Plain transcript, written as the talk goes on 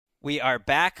We are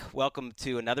back. Welcome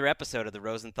to another episode of the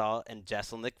Rosenthal and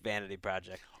Jesselnick Vanity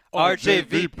Project.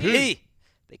 RJVP.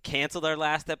 They canceled our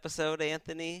last episode,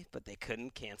 Anthony, but they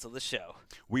couldn't cancel the show.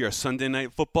 We are Sunday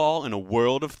Night Football in a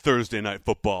world of Thursday Night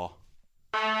Football.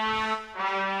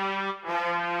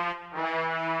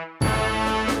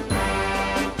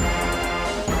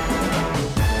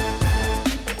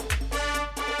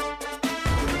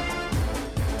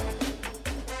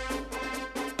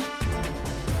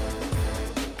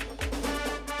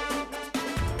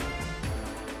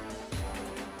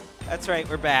 That's right,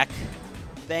 we're back.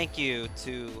 Thank you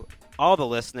to all the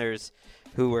listeners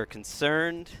who were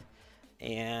concerned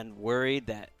and worried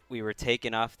that we were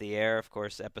taken off the air. Of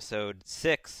course, episode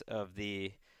 6 of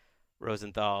the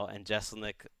Rosenthal and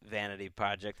Jesselnick Vanity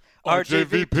Project.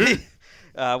 RJVP.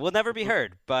 Will never be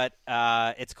heard, but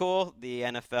it's cool. The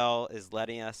NFL is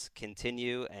letting us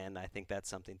continue, and I think that's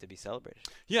something to be celebrated.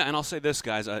 Yeah, and I'll say this,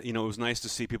 guys. It was nice to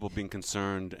see people being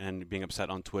concerned and being upset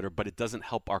on Twitter, but it doesn't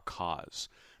help our cause.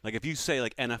 Like, if you say,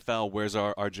 like, NFL, where's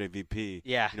our RJVP?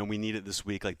 Yeah. We need it this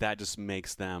week. Like, that just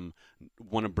makes them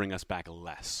want to bring us back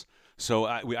less. So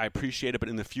I appreciate it, but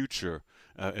in the future,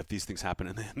 if these things happen,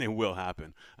 and they will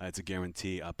happen, it's a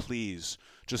guarantee, please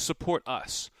just support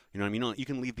us. You know what I mean? You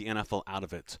can leave the NFL out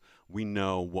of it. We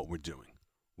know what we're doing.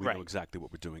 We know exactly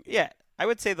what we're doing. Yeah, I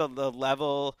would say the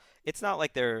level, it's not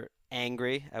like they're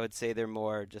angry. I would say they're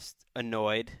more just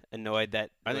annoyed that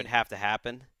it would have to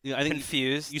happen. Yeah, I think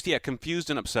confused. Confused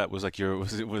and upset was like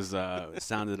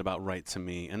sounded about right to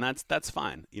me, and that's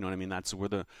fine. You know what I mean? We're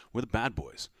the bad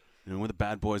boys. We're the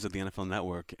bad boys of the NFL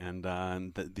Network, and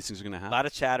these things are going to happen. A lot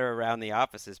of chatter around the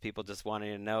offices, people just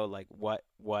wanting to know, like, what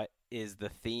is the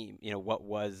theme? What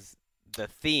was the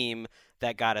theme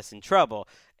that got us in trouble?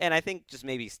 And I think just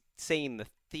maybe saying the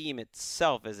theme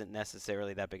itself isn't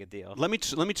necessarily that big a deal. Let me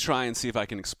try and see if I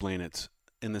can explain it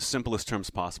in the simplest terms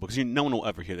possible, because no one will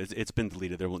ever hear this. It's been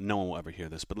deleted. No one will ever hear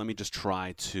this. But let me just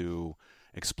try to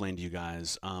explain to you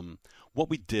guys. What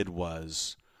we did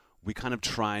was we kind of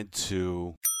tried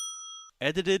to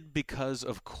edited because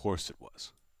of course it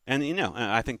was, and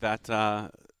I think that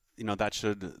that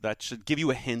should give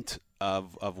you a hint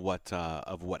of what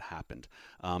happened.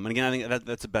 And again, I think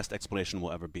that's the best explanation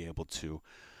we'll ever be able to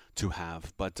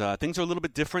have. But things are a little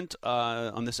bit different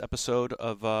on this episode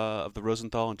of the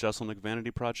Rosenthal and Jesselnick Vanity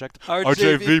Project.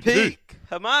 RJVP.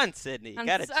 Come on, Sydney. I'm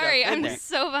sorry, I'm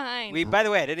so behind. By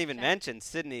the way, I didn't even mention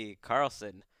Sydney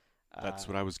Carlson. That's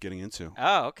what I was getting into.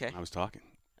 Oh, okay. I was talking.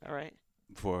 All right.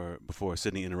 Before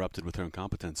Sydney interrupted with her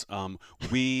incompetence.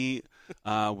 Brandon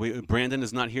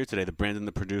is not here today. Brandon,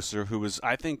 the producer, who was,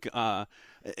 I think,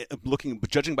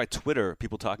 judging by Twitter,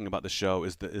 people talking about the show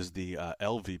is the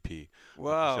LVP.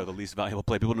 Wow. So the least valuable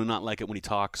player. People do not like it when he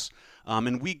talks.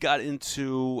 And we got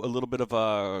into a little bit of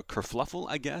a kerfluffle,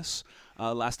 I guess,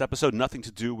 last episode. Nothing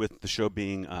to do with the show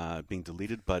being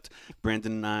deleted, but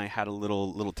Brandon and I had a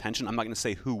little tension. I'm not going to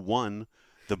say who won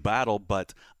the battle,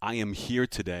 but I am here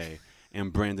today.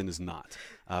 And Brandon is not.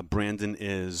 Brandon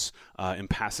is in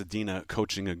Pasadena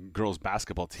coaching a girls'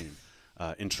 basketball team,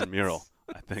 intramural,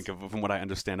 I think, from what I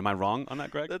understand. Am I wrong on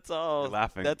that, Greg? That's all. You're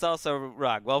laughing. That's also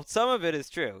wrong. Well, some of it is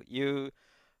true. You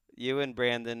and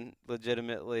Brandon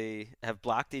legitimately have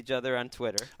blocked each other on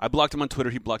Twitter. I blocked him on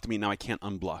Twitter. He blocked me. Now I can't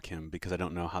unblock him because I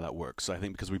don't know how that works. So I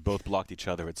think because we both blocked each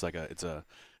other, it's a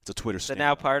Twitter. So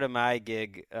now part of my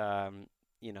gig,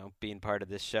 being part of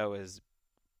this show is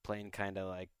playing kind of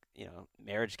like,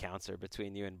 marriage counselor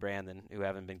between you and Brandon, who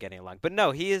haven't been getting along. But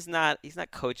no, he's not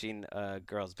coaching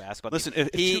girls basketball. Listen,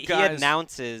 if you guys...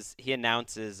 he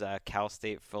announces Cal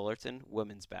State Fullerton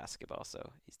women's basketball,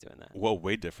 so he's doing that. Whoa,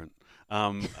 way different.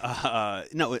 No,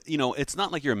 it's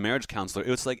not like you're a marriage counselor.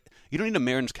 It's like you don't need a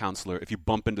marriage counselor if you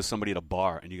bump into somebody at a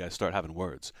bar and you guys start having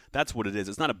words. That's what it is.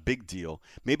 It's not a big deal.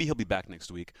 Maybe he'll be back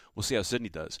next week. We'll see how Sydney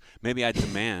does. Maybe I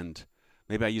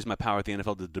use my power at the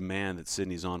NFL to demand that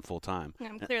Sydney's on full time.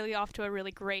 I'm clearly off to a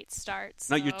really great start.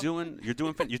 So. No, you're doing.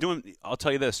 I'll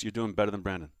tell you this: you're doing better than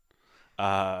Brandon.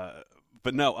 But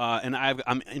no, and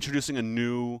I'm introducing a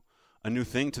new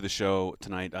thing to the show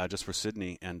tonight, just for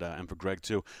Sydney and for Greg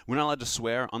too. We're not allowed to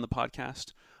swear on the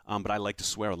podcast, but I like to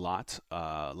swear a lot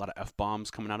of F-bombs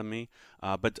coming out of me.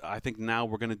 But I think now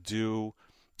we're gonna do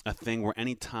a thing where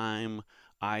anytime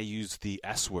I use the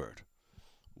S word,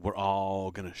 we're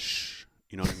all gonna shh.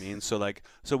 You know what I mean? So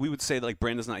we would say like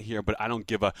Brandon's not here, but I don't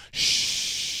give a shh.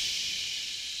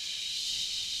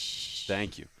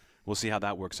 Thank you. We'll see how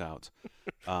that works out.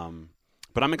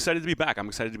 But I'm excited to be back. I'm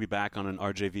excited to be back on an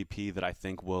RJVP that I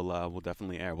think will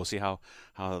definitely air. We'll see how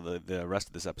the rest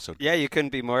of this episode goes. Yeah, you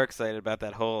couldn't be more excited about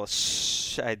that whole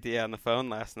shh idea on the phone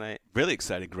last night. Really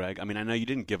excited, Greg. I mean, I know you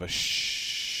didn't give a shh.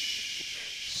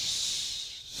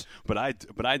 but I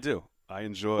do. I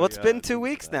enjoy. Well, it's been 2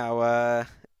 weeks now.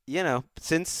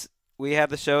 Since we had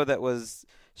the show that was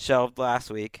shelved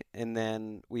last week, and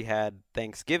then we had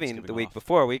Thanksgiving the week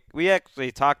before. We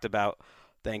actually talked about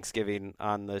Thanksgiving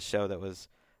on the show that was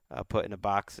put in a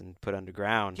box and put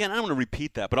underground. Yeah, and I don't want to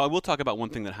repeat that, but I will talk about one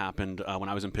thing that happened when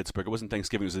I was in Pittsburgh. It wasn't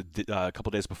Thanksgiving; it was a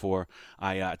couple days before.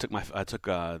 I took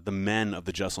the men of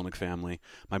the Jesselnick family,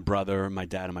 my brother, my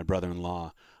dad, and my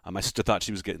brother-in-law. My sister thought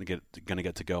she was going to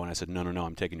get to go, and I said, no,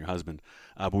 I'm taking your husband.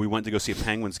 But we went to go see a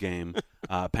Penguins game.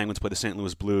 Penguins played the St.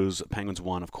 Louis Blues. Penguins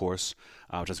won, of course,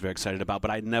 which I was very excited about. But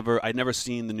I'd never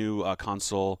seen the new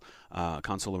Consol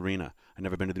Arena. I'd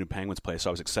never been to the new Penguins place, so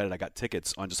I was excited. I got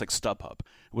tickets on just like StubHub.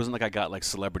 It wasn't like I got like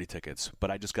celebrity tickets,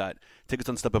 but I just got tickets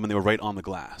on StubHub, and they were right on the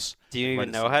glass. Do you even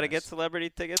know how to get celebrity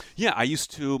tickets? Yeah, I used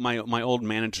to. My old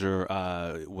manager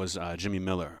was Jimmy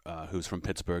Miller, who's from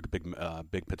Pittsburgh,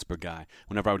 big Pittsburgh guy.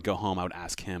 Whenever I would go home, I would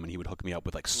ask him, and he would hook me up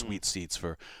with like sweet seats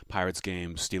for Pirates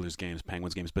games, Steelers games,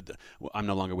 Penguins games. But I'm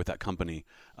no longer with that company.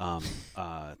 No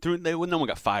one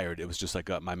got fired. It was just like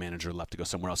my manager left to go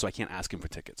somewhere else, so I can't ask him for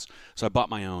tickets. So I bought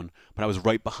my own, but I was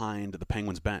right behind the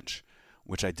Penguins bench,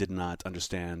 which I did not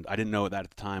understand. I didn't know that at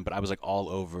the time, but I was like all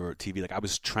over TV. Like I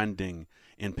was trending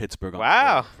in Pittsburgh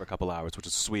for a couple hours, which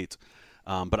is sweet.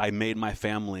 But I made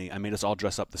us all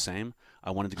dress up the same. I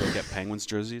wanted to go get Penguins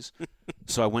jerseys.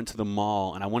 So I went to the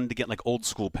mall, and I wanted to get like old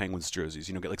school Penguins jerseys,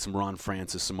 get like some Ron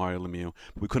Francis, some Mario Lemieux.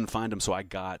 But we couldn't find them, so I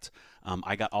got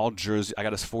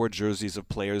us 4 jerseys of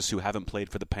players who haven't played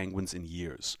for the Penguins in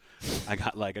years. I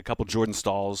got like a couple Jordan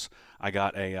Stalls. I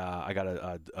got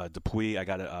a Dupuis. I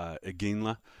got a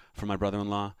Iginla for my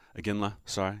brother-in-law.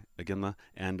 Iginla.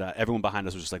 And everyone behind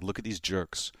us was just like, look at these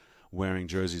jerks wearing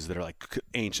jerseys that are like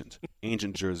ancient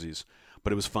jerseys.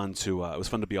 But it was fun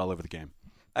to be all over the game.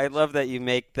 I love that you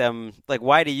make them like.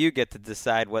 Why do you get to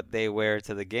decide what they wear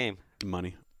to the game?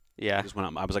 Money. Yeah.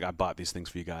 I was like, I bought these things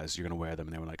for you guys. You're gonna wear them,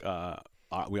 and they were like,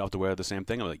 we all have to wear the same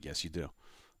thing. I was like, yes, you do.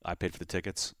 I paid for the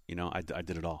tickets. I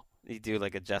did it all. You do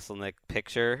like a Jesselnick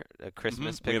picture, a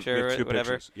Christmas picture, we have 2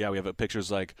 whatever. Pictures. Yeah, we have pictures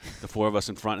like the 4 of us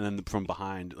in front, and then from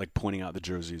behind, like pointing out the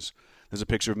jerseys. There's a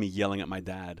picture of me yelling at my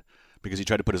dad because he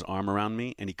tried to put his arm around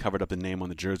me, and he covered up the name on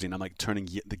the jersey, and I'm like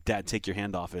Dad, take your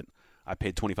hand off it. I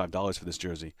paid $25 for this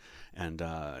jersey, and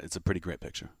it's a pretty great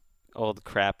picture. Old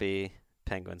crappy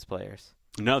Penguins players.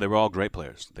 No, they were all great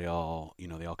players. They all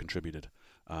contributed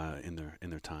in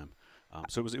their time.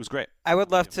 So it was great. I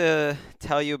would love to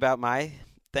tell you about my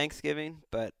Thanksgiving,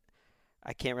 but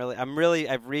I can't really.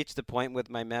 I've reached a point with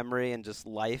my memory and just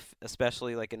life,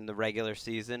 especially like in the regular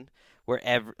season, where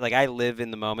I live in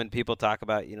the moment. People talk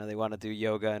about, they want to do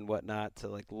yoga and whatnot to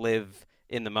like live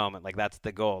in the moment. Like that's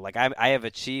the goal. Like I have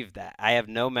achieved that. I have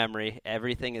no memory.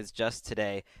 Everything is just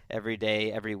today. Every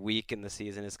day, every week in the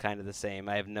season is kind of the same.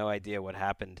 I have no idea what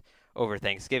happened over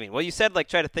Thanksgiving. Well, you said like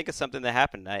try to think of something that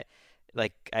happened. I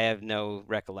have no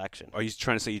recollection. Are you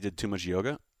trying to say you did too much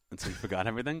yoga and so you forgot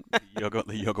everything?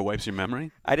 The yoga wipes your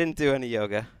memory? I didn't do any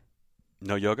yoga.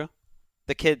 No yoga?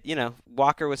 The kid,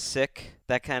 Walker was sick.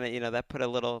 That kind of, that put a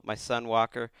little. My son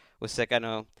Walker was sick. I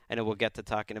know. We'll get to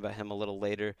talking about him a little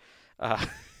later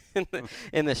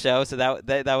in the show. So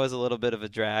that was a little bit of a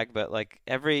drag. But like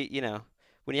every,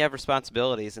 when you have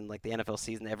responsibilities in like the NFL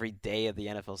season, every day of the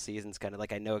NFL season is kind of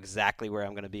like I know exactly where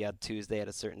I'm going to be on Tuesday at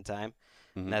a certain time.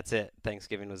 Mm-hmm. And that's it.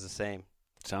 Thanksgiving was the same.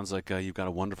 Sounds like you've got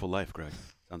a wonderful life, Greg.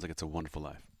 Sounds like it's a wonderful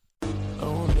life.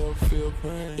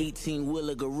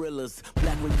 18-wheeler gorillas,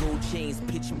 black with gold chains,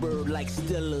 Pittsburgh like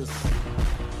Steelers.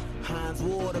 Heinz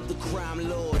Ward of the crime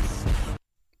lords.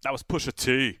 That was Pusha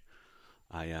T.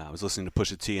 I was listening to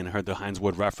Pusha T and heard the Heinz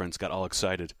Ward reference, got all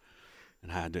excited,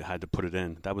 and had to put it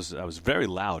in. That was very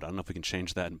loud. I don't know if we can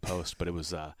change that in post, but it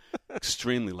was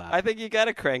extremely loud. I think you got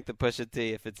to crank the Pusha T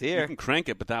if it's here. You can crank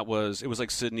it, but it was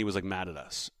like Sydney was like mad at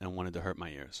us and wanted to hurt my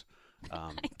ears.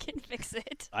 I can fix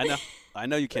it. I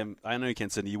know you can. I know you can,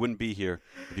 Sydney. You wouldn't be here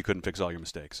if you couldn't fix all your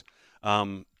mistakes.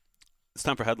 It's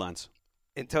time for headlines.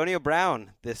 Antonio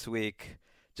Brown this week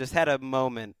just had a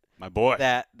moment. My boy.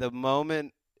 That the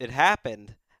moment it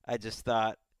happened, I just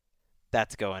thought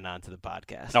that's going on to the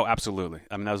podcast. Oh, absolutely.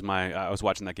 I mean, that was I was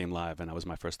watching that game live, and that was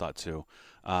my first thought too.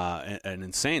 An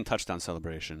insane touchdown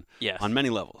celebration. Yes. On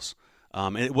many levels.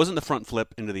 And it wasn't the front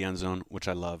flip into the end zone, which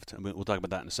I loved. I mean, we'll talk about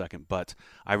that in a second. But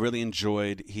I really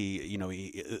enjoyed the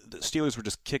Steelers were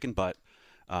just kicking butt.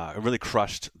 It really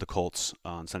crushed the Colts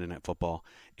on Sunday Night Football,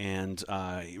 and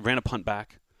he ran a punt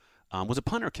back. Was it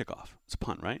punt or kickoff? It's a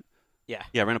punt, right? Yeah.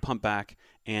 Yeah, ran a punt back,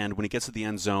 and when he gets to the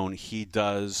end zone, he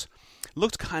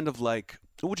looked kind of like,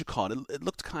 what would you call it? It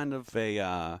looked kind of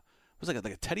a was like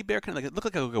a teddy bear kind of like it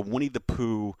looked like a Winnie the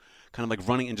Pooh kind of like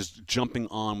running and just jumping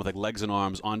on with like legs and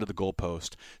arms onto the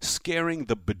goalpost, scaring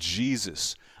the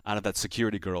bejesus out of that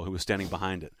security girl who was standing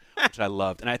behind it, which I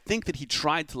loved. And I think that he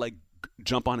tried to like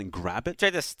jump on and grab it.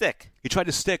 Tried to stick. He tried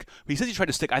to stick. But he says he tried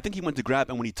to stick. I think he went to grab,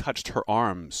 and when he touched her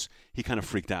arms, he kind of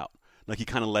freaked out. Like he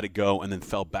kind of let it go and then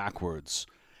fell backwards,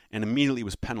 and immediately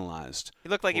was penalized. He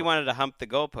looked like he wanted to hump the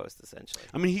goalpost, essentially.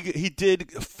 I mean, he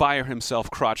did fire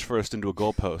himself crotch first into a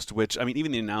goalpost, which, I mean,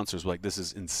 even the announcers were like, this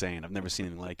is insane. I've never seen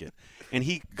anything like it. And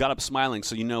he got up smiling,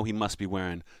 so you know he must be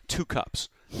wearing 2 cups.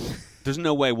 There's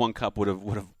no way 1 cup would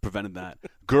have prevented that.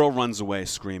 Girl runs away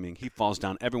screaming. He falls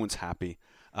down. Everyone's happy.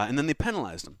 And then they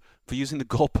penalized him for using the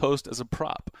goalpost as a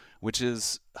prop, which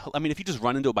is, I mean, if you just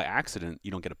run into it by accident,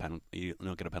 you don't get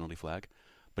a penalty flag.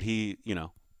 But he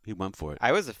went for it.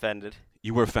 I was offended.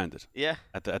 You were offended. Yeah.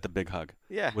 At the big hug.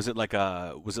 Yeah. Was it like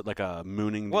a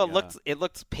mooning? Well, it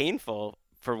looked painful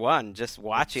for one, just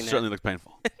watching it. Certainly looked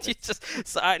painful. You just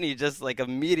saw it and you just like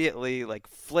immediately like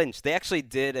flinched. They actually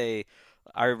did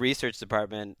our research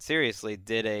department seriously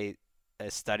did a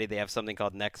study. They have something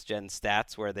called Next Gen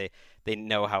Stats where they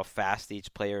know how fast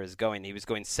each player is going. He was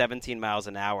going 17 miles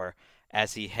an hour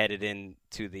as he headed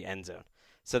into the end zone.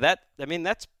 So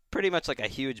that's pretty much like a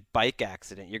huge bike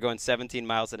accident. You're going 17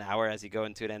 miles an hour as you go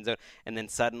into an end zone, and then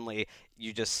suddenly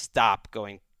you just stop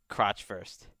going crotch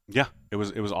first. Yeah, it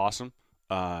was awesome.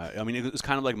 I mean, it was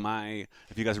kind of like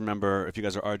if you guys are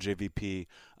RJVP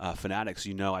fanatics,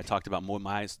 you know I talked about what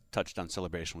my touchdown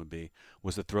celebration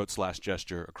was the throat slash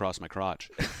gesture across my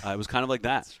crotch. It was kind of like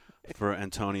that for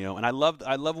Antonio, and I love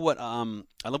what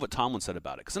Tomlin said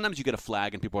about it, because sometimes you get a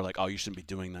flag and people are like, oh, you shouldn't be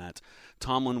doing that.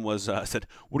 Tomlin said,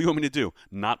 what do you want me to do?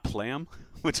 Not play him?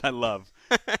 Which I love.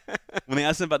 When they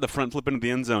asked him about the front flip into the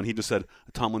end zone,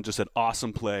 Tomlin just said,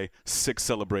 awesome play, 6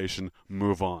 celebration,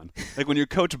 move on. Like when your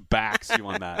coach backs you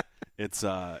on that, it's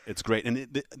great.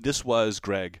 And this was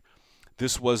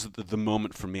the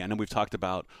moment for me. I know we've talked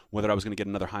about whether I was going to get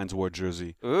another Hines Ward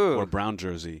jersey or a Brown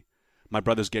jersey. My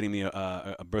brother's getting me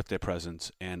a birthday present,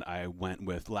 and I went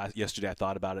with yesterday. I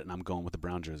thought about it, and I'm going with the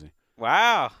Brown jersey.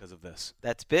 Wow. Because of this.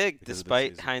 That's big,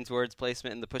 despite Hines Ward's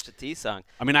placement in the Pusha T song.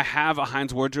 I mean, I have a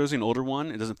Hines Ward jersey, an older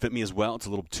one. It doesn't fit me as well. It's a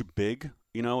little too big.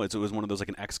 You know, it was one of those, like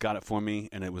an ex got it for me,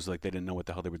 and it was like they didn't know what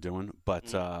the hell they were doing.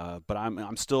 But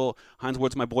I'm still, Hines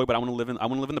Ward's my boy, but I want to live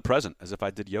in the present as if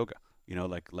I did yoga, you know,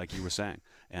 like you were saying.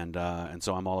 And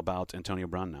so I'm all about Antonio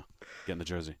Brown now, getting the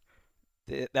jersey.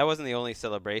 That wasn't the only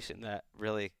celebration that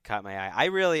really caught my eye. I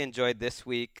really enjoyed this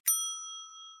week.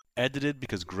 Edited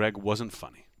because Greg wasn't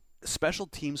funny. Special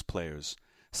teams players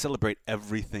celebrate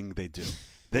everything they do.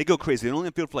 They go crazy. They only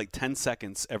have field for like 10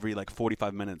 seconds every like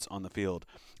 45 minutes on the field.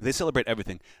 They celebrate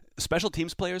everything. Special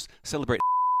teams players celebrate.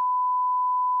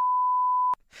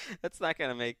 That's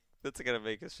gonna make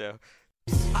a show.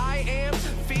 I am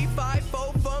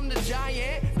fee-fi-fo from the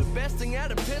Giant, the best thing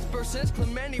out of Pittsburgh since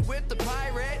Clemente with the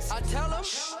Pirates. I tell them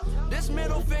this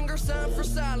middle finger sign for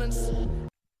silence.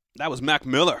 That was Mac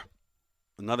Miller,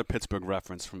 another Pittsburgh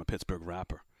reference from a Pittsburgh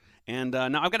rapper. And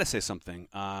now I've got to say something.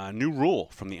 New rule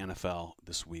from the NFL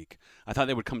this week. I thought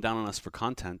they would come down on us for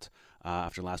content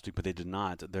after last week, but they did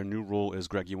not. Their new rule is,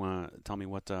 Greg, you want to tell me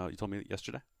what you told me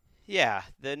yesterday? Yeah,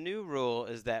 the new rule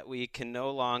is that we can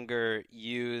no longer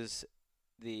use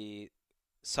the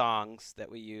songs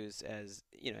that we use as,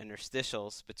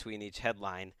 interstitials between each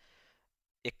headline,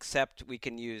 except we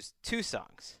can use 2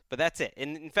 songs. But that's it.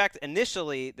 And in fact,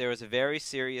 initially there was a very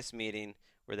serious meeting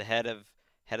where the head of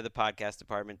the podcast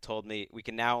department told me we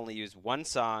can now only use 1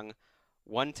 song,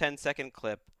 1 10-second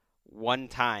clip, 1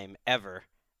 time ever,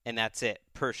 and that's it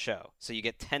per show. So you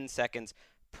get 10 seconds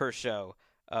per show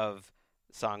of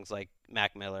songs like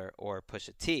Mac Miller or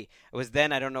Pusha T. It was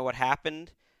then, I don't know what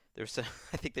happened. I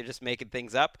think they're just making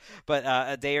things up. But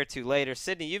a day or two later,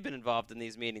 Sydney, you've been involved in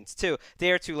these meetings too. A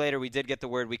day or two later, we did get the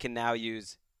word we can now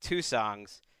use 2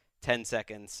 songs, 10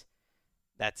 seconds.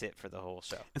 That's it for the whole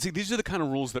show. And see, these are the kind of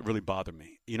rules that really bother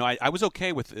me. I was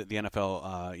okay with the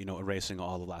NFL, erasing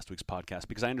all of last week's podcast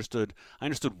because I understood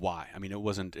why. I mean, it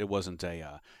wasn't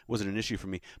an issue for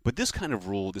me. But this kind of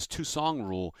rule, this 2-song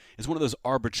rule, is one of those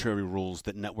arbitrary rules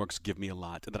that networks give me a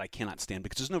lot that I cannot stand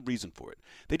because there's no reason for it.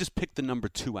 They just picked the number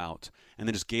 2 out and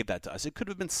then just gave that to us. It could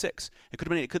have been 6. It could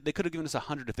have been. They could have given us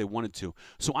 100 if they wanted to.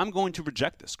 So I'm going to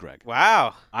reject this, Greg.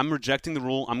 Wow. I'm rejecting the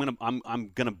rule. I'm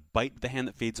gonna bite the hand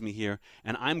that feeds me here.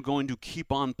 And I'm going to keep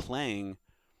on playing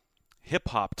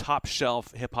hip-hop,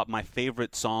 top-shelf hip-hop, my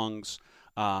favorite songs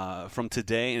from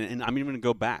today. And I'm even going to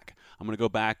go back. I'm going to go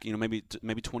back,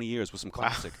 maybe 20 years with some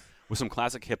classic with some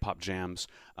classic hip-hop jams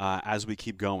as we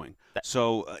keep going.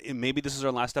 So maybe this is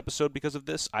our last episode because of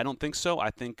this. I don't think so.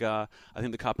 I think the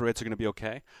copyrights are going to be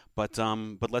okay. But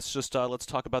let's just let's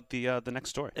talk about the next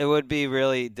story. It would be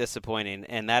really disappointing,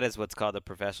 and that is what's called a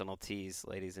professional tease,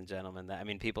 ladies and gentlemen. I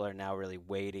mean, people are now really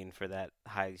waiting for that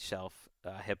high-shelf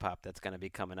hip-hop that's going to be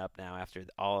coming up now after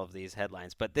all of these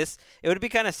headlines. But it would be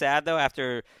kind of sad, though,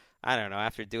 after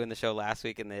doing the show last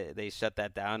week and they shut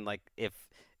that down, like if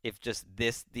just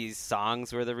these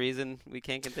songs were the reason we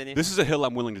can't continue. This is a hill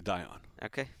I'm willing to die on.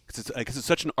 Okay. Because it's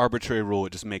such an arbitrary rule.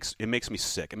 It makes me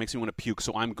sick. It makes me want to puke.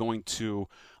 So I'm going to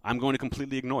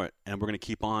completely ignore it, and we're going to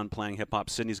keep on playing hip-hop.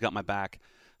 Sydney's got my back.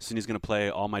 Sydney's going to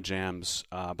play all my jams.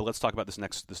 But let's talk about this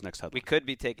next headline. We could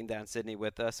be taking down Sydney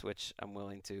with us, which I'm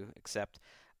willing to accept.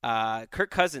 Kirk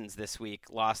Cousins this week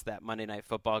lost that Monday Night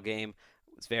Football game.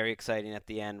 It was very exciting at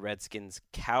the end. Redskins,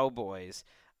 Cowboys.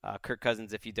 Kirk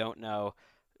Cousins, if you don't know,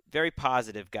 very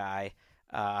positive guy.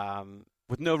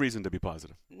 With no reason to be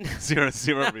positive. Zero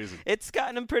reason. It's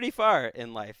gotten him pretty far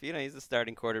in life. He's the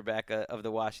starting quarterback of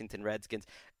the Washington Redskins.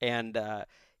 And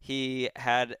he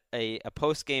had a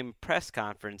post-game press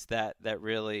conference that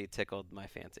really tickled my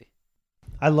fancy.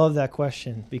 I love that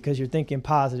question because you're thinking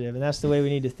positive, and that's the way we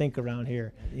need to think around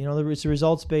here. It's a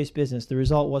results-based business. The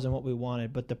result wasn't what we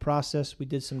wanted, but the process, we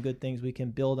did some good things. We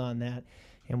can build on that,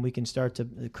 and we can start to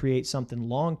create something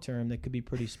long-term that could be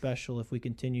pretty special if we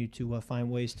continue to find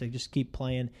ways to just keep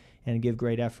playing and give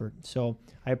great effort. So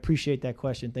I appreciate that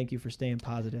question. Thank you for staying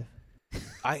positive.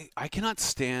 I cannot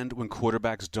stand when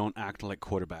quarterbacks don't act like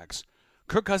quarterbacks.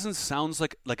 Kirk Cousins sounds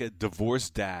like a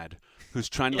divorced dad who's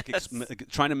trying to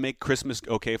trying to make Christmas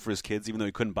okay for his kids, even though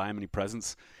he couldn't buy them any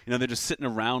presents. They're just sitting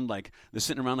around like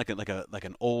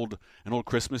an old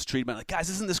Christmas tree. Like, guys,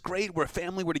 isn't this great? We're a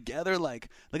family. We're together. Like,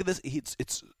 look at this.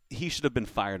 He should have been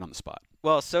fired on the spot.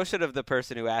 Well, so should have the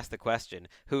person who asked the question,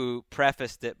 who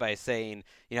prefaced it by saying,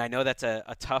 I know that's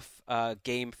a tough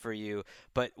game for you,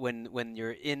 but when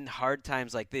you're in hard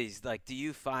times like these, like, do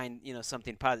you find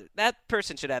something positive? That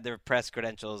person should have their press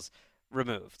credentials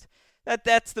removed.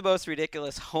 That's the most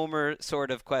ridiculous Homer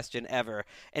sort of question ever.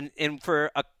 And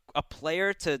for a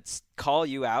player to call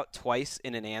you out twice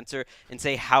in an answer and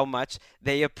say how much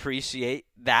they appreciate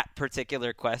that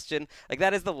particular question, like,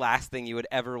 that is the last thing you would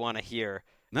ever want to hear.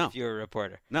 No. If you're a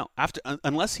reporter. No.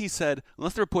 Unless the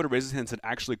reporter raises his hand and said,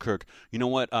 actually, Kirk, you know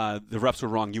what? The refs were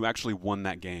wrong. You actually won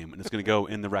that game, and it's going to go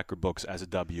in the record books as a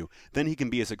W. Then he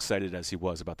can be as excited as he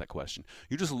was about that question.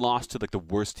 You just lost to the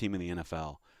worst team in the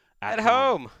NFL. At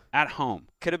home. At home.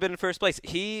 Could have been in first place.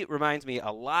 He reminds me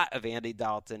a lot of Andy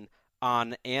Dalton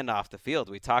on and off the field.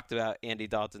 We talked about Andy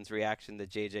Dalton's reaction to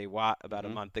J.J. Watt about a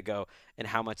month ago and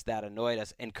how much that annoyed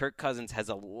us. And Kirk Cousins has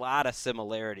a lot of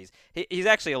similarities. He's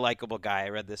actually a likable guy. I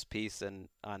read this piece on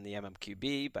the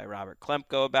MMQB by Robert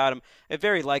Klemko about him. A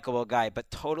very likable guy, but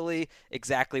totally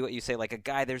exactly what you say. Like a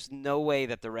guy, there's no way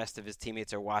that the rest of his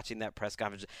teammates are watching that press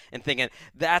conference and thinking,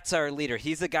 that's our leader.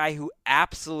 He's a guy who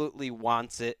absolutely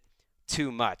wants it too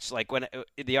much. Like, when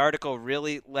the article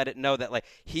really let it know that, like,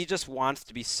 he just wants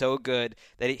to be so good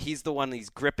that he's the one, he's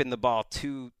gripping the ball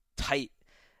too tight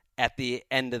at the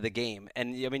end of the game.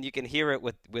 And I mean, you can hear it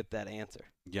with that answer.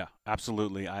 Yeah,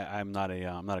 absolutely. I'm not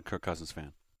a Kirk Cousins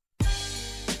fan.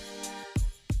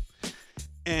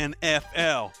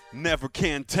 NFL, never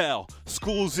can tell.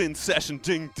 School's in session,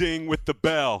 ding ding with the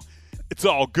bell. It's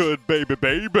all good, baby,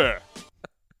 baby.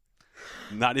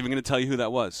 Not even going to tell you who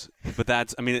that was. But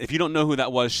if you don't know who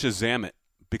that was, Shazam it,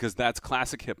 because that's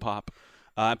classic hip-hop.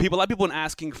 A lot of people have been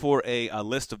asking for a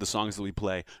list of the songs that we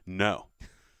play. No,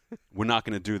 we're not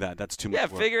going to do that. That's too much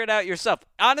work. Yeah, figure it out yourself.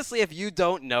 Honestly, if you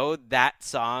don't know that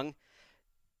song,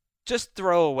 just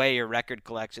throw away your record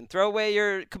collection. Throw away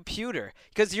your computer,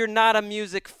 because you're not a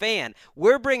music fan.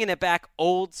 We're bringing it back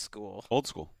old school. Old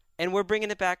school. And we're bringing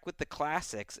it back with the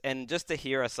classics. And just to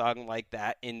hear a song like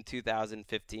that in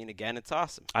 2015, again, it's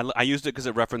awesome. I used it because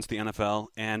it referenced the NFL.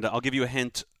 And I'll give you a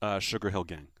hint, Sugar Hill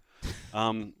Gang.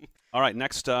 All right,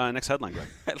 next headline, Greg.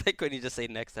 I like when you just say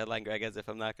next headline, Greg, as if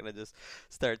I'm not going to just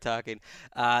start talking.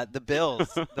 The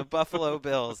Bills, the Buffalo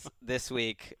Bills this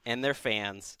week, and their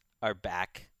fans are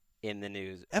back in the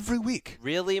news. Every week.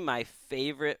 Really my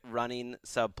favorite running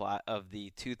subplot of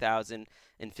the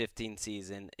 2015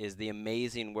 season is the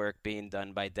amazing work being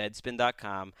done by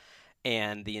Deadspin.com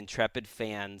and the intrepid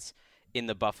fans in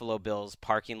the Buffalo Bills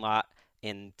parking lot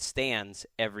and stands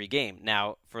every game.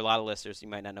 Now, for a lot of listeners, you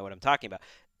might not know what I'm talking about.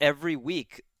 Every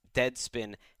week,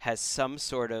 Deadspin has some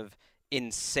sort of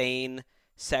insane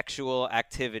sexual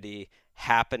activity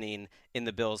happening in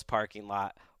the Bills parking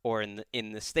lot or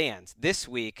in the stands. This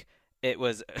week, it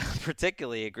was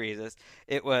particularly egregious.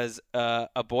 It was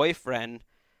a boyfriend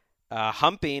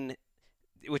humping,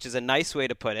 which is a nice way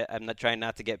to put it. I'm not trying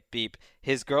not to get beep.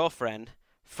 His girlfriend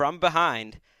from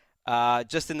behind,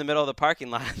 just in the middle of the parking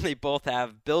lot. They both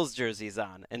have Bills jerseys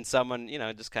on, and someone,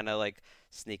 just kind of like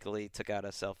sneakily took out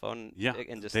a cell phone. Yeah,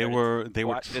 and just they were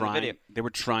trying. They were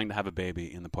trying to have a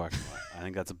baby in the parking lot. I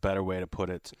think that's a better way to put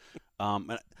it.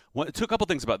 A couple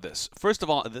things about this. First of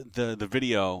all, the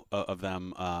video of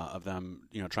them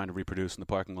trying to reproduce in the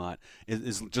parking lot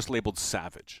is just labeled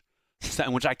savage.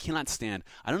 Which I cannot stand.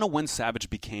 I don't know when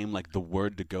savage became like the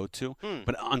word to go to,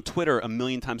 but on Twitter, a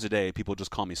million times a day, people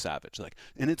just call me savage.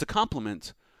 And it's a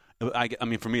compliment. I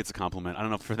mean, for me, it's a compliment. I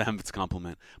don't know if for them it's a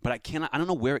compliment, but I don't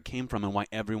know where it came from and why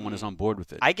everyone is on board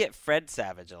with it. I get Fred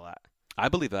Savage a lot. I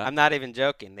believe that. I'm not even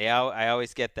joking. I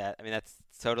always get that. I mean, that's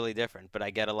totally different, but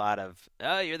I get a lot of,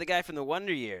 oh, you're the guy from the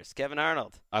Wonder Years, Kevin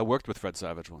Arnold. I worked with Fred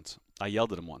Savage once. I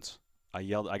yelled at him once. I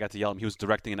got to yell at him. He was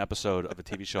directing an episode of a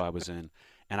TV show I was in,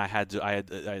 and I had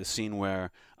a scene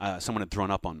where someone had thrown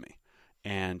up on me,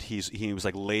 and he was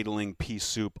like ladling pea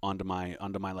soup onto my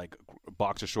like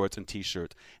boxer shorts and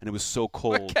T-shirt, and it was so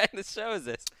cold. What kind of show is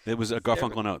this? It was a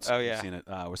Garfunkel and Oates. Oh yeah, I've seen it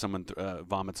where someone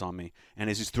vomits on me, and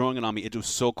as he's throwing it on me, it was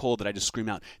so cold that I just screamed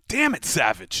out, "Damn it,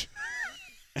 Savage!"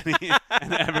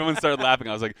 and everyone started laughing.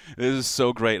 I was like, this is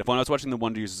so great. When I was watching The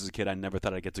Wonder Years as a kid, I never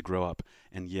thought I'd get to grow up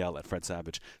and yell at Fred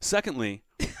Savage. Secondly,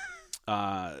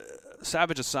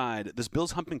 Savage aside, this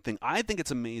Bills humping thing, I think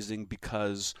it's amazing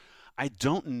because I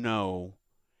don't know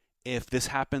if this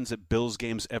happens at Bills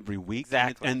games every week.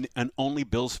 Exactly. And only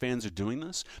Bills fans are doing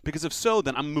this. Because if so,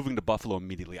 then I'm moving to Buffalo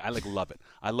immediately. I love it.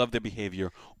 I love their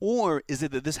behavior. Or is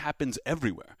it that this happens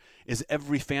everywhere? Is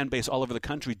every fan base all over the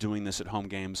country doing this at home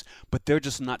games, but they're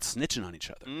just not snitching on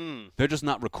each other? They're just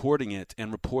not recording it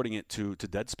and reporting it to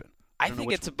Deadspin. I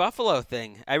think it's a Buffalo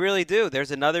thing. I really do.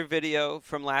 There's another video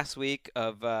from last week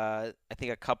of I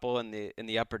think a couple in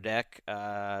the upper deck.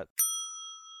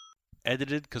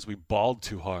 Edited because we balled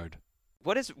too hard.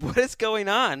 What is going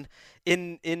on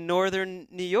in northern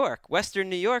New York, western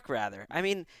New York rather? I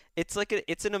mean, it's like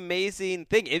it's an amazing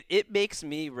thing. It makes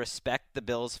me respect the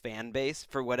Bills fan base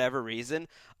for whatever reason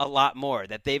a lot more.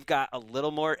 That they've got a little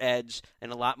more edge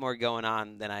and a lot more going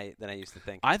on than I used to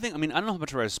think. I don't know how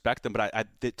much I respect them, but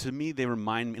to me they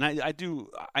remind me, and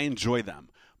I enjoy them.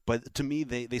 But to me,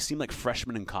 they seem like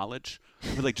freshmen in college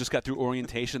who like just got through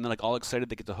orientation. They're like all excited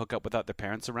they get to hook up without their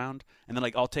parents around, and then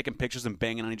like all taking pictures and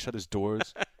banging on each other's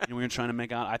doors. When you're trying to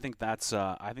make out, I think that's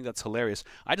hilarious.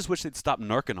 I just wish they'd stop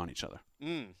narking on each other.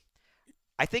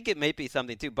 I think it may be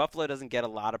something too. Buffalo doesn't get a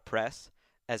lot of press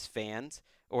as fans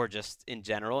or just in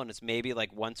general, and it's maybe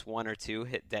like once one or two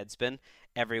hit Deadspin,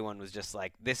 everyone was just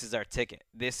like, this is our ticket.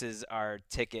 This is our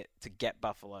ticket to get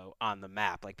Buffalo on the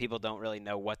map. Like, people don't really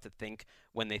know what to think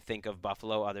when they think of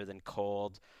Buffalo other than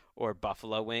cold or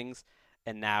buffalo wings,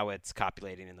 and now it's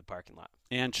copulating in the parking lot.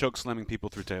 And choke slamming people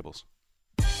through tables.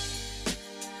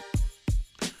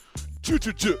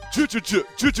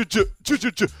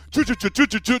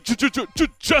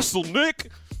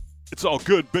 Jesselnick! It's all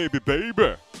good, baby.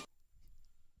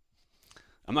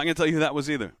 I'm not going to tell you who that was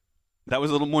either. That was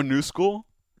a little more new school.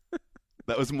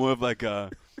 That was more of like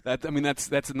that's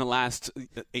in the last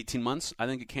 18 months. I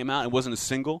think it came out. It wasn't a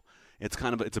single.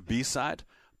 It's a B-side,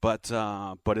 but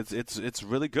it's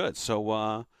really good.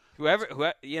 So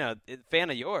whoever fan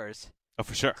of yours. Oh,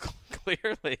 for sure.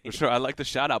 Clearly. For sure. I like the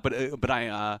shout out, but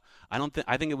I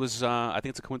think it's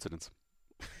a coincidence.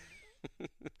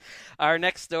 Our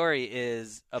next story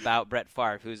is about Brett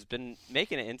Favre, who's been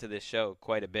making it into this show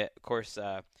quite a bit. Of course,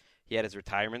 he had his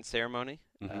retirement ceremony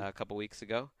a couple weeks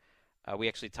ago. We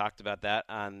actually talked about that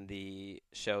on the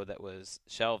show that was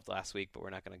shelved last week, but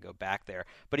we're not going to go back there.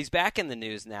 But he's back in the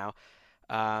news now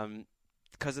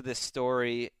because of this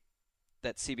story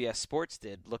that CBS Sports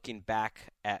did looking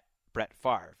back at Brett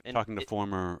Favre. And talking to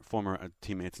former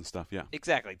teammates and stuff, yeah.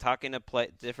 Exactly. Talking to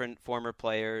different former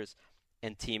players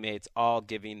and teammates, all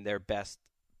giving their best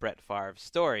Brett Favre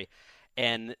story.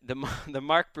 And the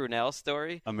Mark Brunell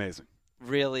story, amazing,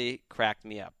 really cracked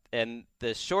me up. And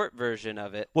the short version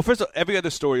of it. Well, first of all, every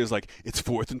other story is like, it's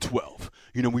 4th and 12.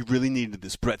 We really needed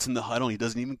this. Brett's in the huddle. He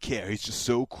doesn't even care. He's just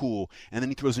so cool. And then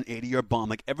he throws an 80-yard bomb.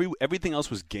 Like everything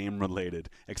else was game related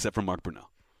except for Mark Brunell.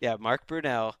 Yeah, Mark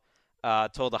Brunell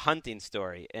told a hunting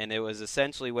story, and it was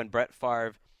essentially when Brett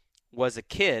Favre was a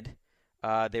kid.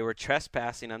 They were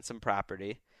trespassing on some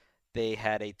property. They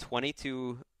had a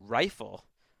 .22 rifle,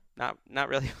 not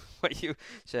really what you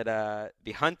should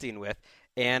be hunting with,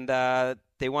 and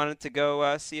they wanted to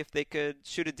go see if they could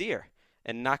shoot a deer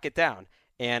and knock it down,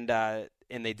 and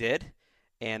they did,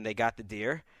 and they got the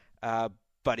deer,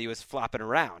 but he was flopping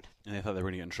around. And they thought they were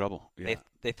going to get in trouble. Yeah.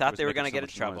 They thought they were going to get in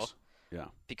trouble. Yeah.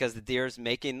 Because the deer's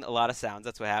making a lot of sounds.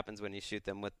 That's what happens when you shoot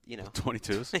them with,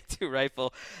 22s. 22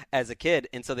 rifle as a kid.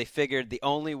 And so they figured the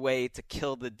only way to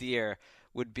kill the deer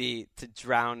would be to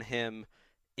drown him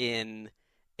in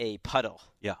a puddle.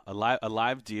 Yeah, a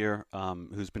live deer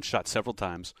who's been shot several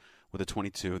times with a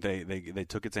 22. They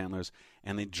took its antlers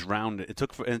and they drowned it. It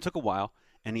took a while.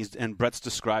 And Brett's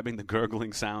describing the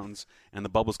gurgling sounds and the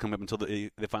bubbles come up until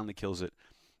they finally kills it.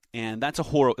 And that's a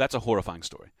horrifying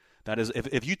story. That is,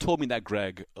 if you told me that,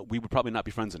 Greg, we would probably not be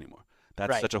friends anymore.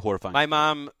 That's right. Such a horrifying My story.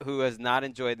 mom, who has not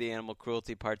enjoyed the animal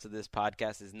cruelty parts of this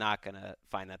podcast, is not going to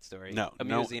find that story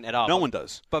amusing at all. No one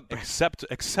does. But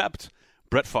except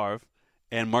Brett Favre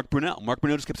and Mark Brunell. Mark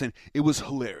Brunell just kept saying, it was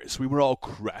hilarious. We were all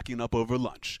cracking up over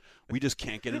lunch. We just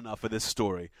can't get enough of this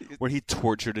story where he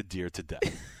tortured a deer to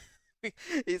death.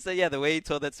 He said, yeah, the way he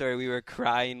told that story, we were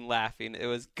crying, laughing. It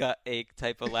was gut ache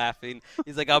type of laughing.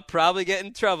 He's like, I'll probably get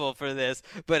in trouble for this,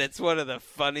 but it's one of the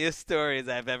funniest stories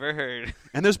I've ever heard.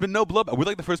 And there's been no blowback. We're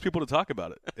like the first people to talk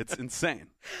about it. It's insane.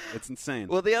 It's insane.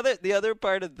 Well, the other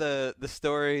part of the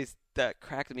stories that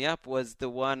cracked me up was the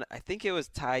one, I think it was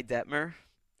Ty Detmer,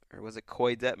 or was it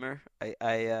Coy Detmer?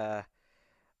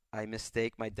 I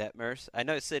mistake my Detmers. I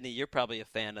know, Sydney, you're probably a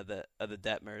fan of the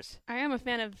Detmers. I am a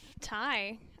fan of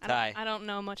Ty. I don't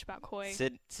know much about Coy.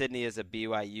 Sydney is a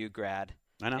BYU grad.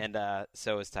 I know. And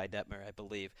so is Ty Detmer, I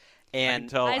believe. And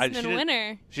Heisman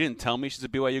winner. She didn't tell me she's a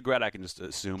BYU grad. I can just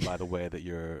assume by the way that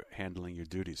you're handling your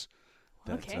duties.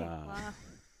 Okay. Wow.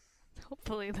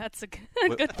 Hopefully that's a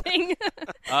good thing.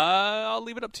 I'll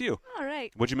leave it up to you. All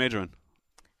right. What'd you major in?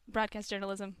 Broadcast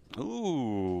journalism.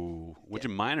 Ooh. What'd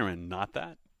you minor in? Not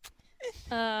that?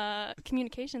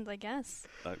 Communications, I guess.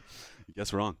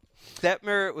 Guess wrong.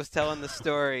 Detmer was telling the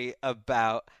story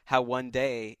about how one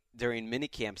day during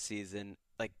minicamp season,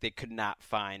 like, they could not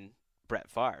find Brett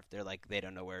Favre. They're like, they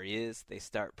don't know where he is. They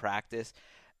start practice,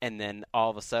 and then all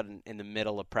of a sudden, in the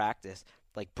middle of practice,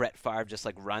 like, Brett Favre just,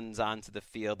 like, runs onto the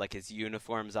field, like, his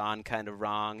uniform's on kind of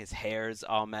wrong, his hair's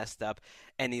all messed up,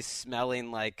 and he's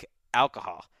smelling like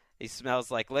alcohol. He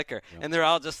smells like liquor. Yep. And they're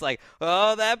all just like,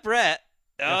 oh, that Brett.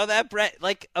 Oh, that Brett.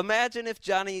 Like, imagine if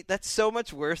that's so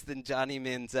much worse than Johnny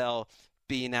Manziel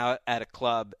being out at a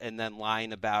club and then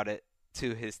lying about it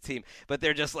to his team. But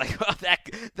they're just like, oh,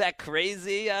 that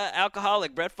crazy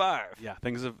alcoholic Brett Favre. Yeah,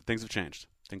 things have changed.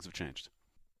 Things have changed.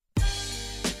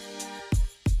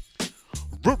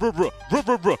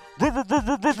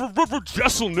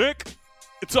 Jesselnick,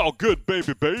 it's all good,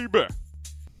 baby.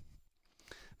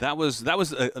 That was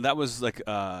like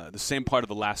the same part of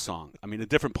the last song. I mean, a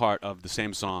different part of the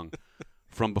same song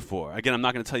from before. Again, I'm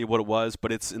not going to tell you what it was,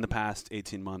 but it's in the past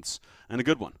 18 months, and a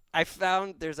good one. I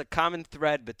found there's a common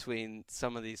thread between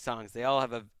some of these songs. They all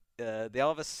have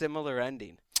a similar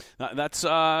ending. I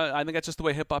think that's just the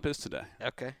way hip hop is today.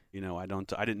 Okay. I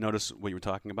didn't notice what you were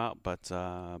talking about, but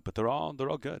they're all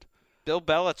good. Bill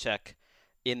Belichick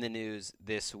in the news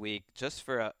this week, just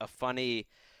for a funny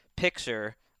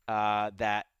picture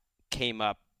that came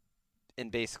up,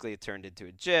 and basically it turned into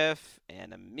a GIF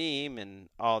and a meme and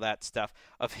all that stuff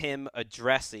of him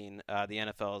addressing the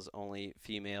NFL's only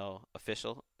female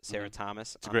official, Sarah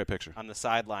Thomas. It's a great picture. On the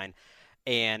sideline.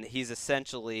 And he's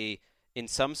essentially in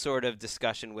some sort of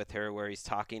discussion with her where he's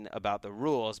talking about the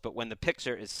rules, but when the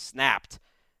picture is snapped,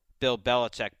 Bill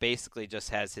Belichick basically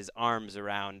just has his arms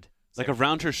around Sarah. Like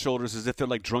around her shoulders, as if they're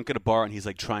like drunk at a bar and he's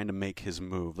like trying to make his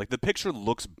move. Like the picture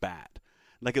looks bad.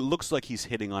 Like, it looks like he's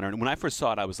hitting on her. And when I first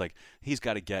saw it, I was like, he's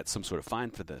got to get some sort of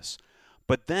fine for this.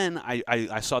 But then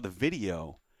I saw the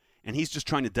video, and he's just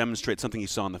trying to demonstrate something he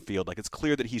saw on the field. Like, it's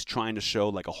clear that he's trying to show,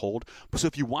 like, a hold. So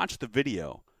if you watch the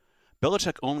video,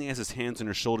 Belichick only has his hands on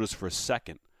her shoulders for a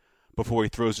second before he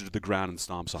throws her to the ground and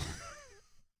stomps on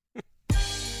her.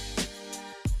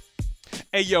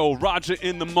 Hey, yo, Roger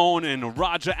in the morning,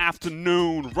 Roger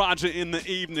afternoon, Roger in the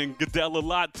evening, Goodell a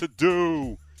lot to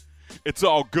do. It's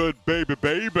all good, baby.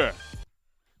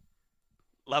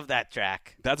 Love that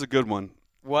track. That's a good one.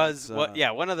 One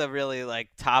of the really like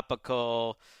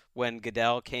topical when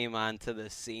Goodell came onto the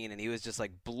scene and he was just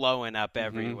like blowing up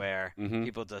everywhere. Mm-hmm.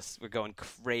 People just were going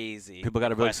crazy. People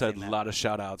got a really excited. A lot of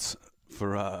shout outs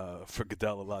for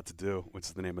Goodell a lot to do, which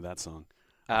is the name of that song.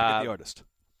 I forget the artist.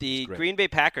 The Green Bay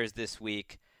Packers this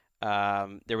week,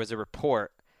 there was a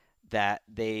report that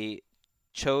they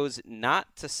chose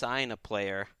not to sign a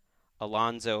player,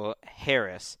 Alonzo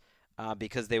Harris,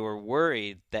 because they were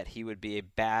worried that he would be a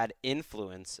bad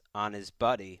influence on his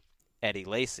buddy, Eddie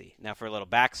Lacy. Now, for a little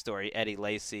backstory, Eddie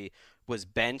Lacy was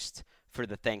benched for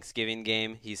the Thanksgiving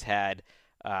game. He's had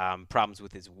problems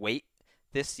with his weight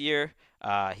this year.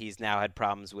 He's now had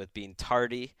problems with being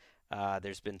tardy.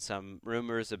 There's been some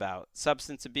rumors about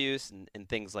substance abuse and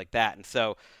things like that. And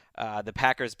so the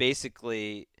Packers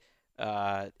basically,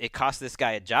 it cost this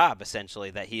guy a job,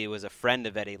 essentially, that he was a friend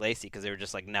of Eddie Lacy, because they were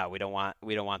just like, no, we don't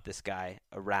want this guy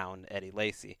around Eddie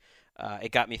Lacy.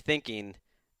 It got me thinking,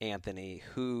 Anthony,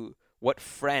 what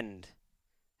friend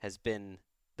has been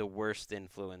the worst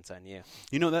influence on you?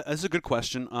 That's a good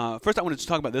question. First, I wanted to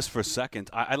talk about this for a second.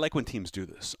 I like when teams do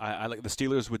this. I like the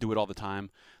Steelers would do it all the time.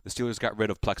 The Steelers got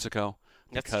rid of Plexico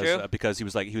because he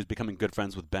was becoming good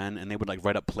friends with Ben, and they would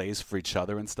write up plays for each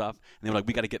other and stuff. And they were like,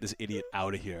 we got to get this idiot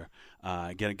out of here.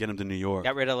 Get him to New York.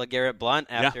 Got rid of LeGarrette Blount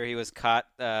after he was caught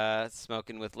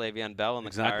smoking with Le'Veon Bell in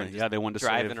the car. Exactly. They wanted to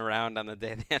driving around on the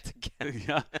day they had to get.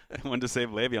 Yeah, they wanted to save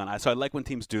Le'Veon. So I like when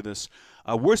teams do this.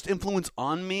 Worst influence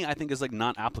on me, I think, is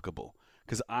not applicable.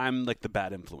 Because I'm the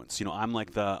bad influence.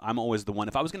 I'm always the one.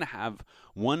 If I was going to have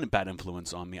one bad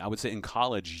influence on me, I would say in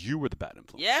college you were the bad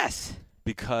influence. Yes.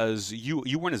 Because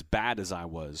you weren't as bad as I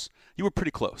was. You were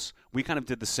pretty close. We kind of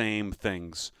did the same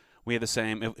things. We had the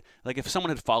same. If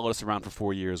someone had followed us around for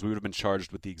 4 years, we would have been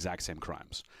charged with the exact same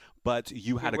crimes. But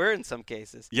you had. We were in some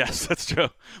cases. Yes, that's true.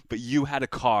 But you had a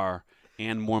car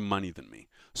and more money than me.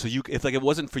 So if it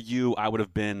wasn't for you, I would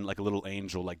have been like a little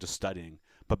angel, just studying.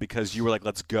 But because you were like,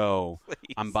 let's go,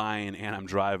 Please. I'm buying and I'm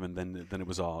driving, then it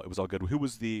was all good. Who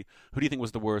do you think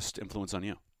was the worst influence on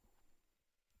you?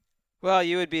 Well,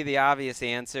 you would be the obvious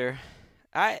answer.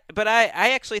 I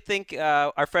actually think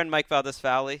our friend Mike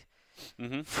Valdez-Fowley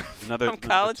from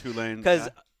college, Tulane, because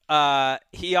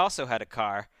he also had a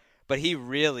car, but he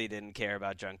really didn't care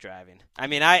about drunk driving. I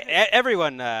mean,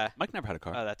 everyone. Mike never had a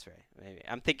car. Oh, that's right. Maybe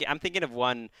I'm thinking of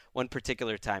one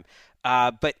particular time.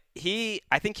 But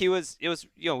I think he was. It was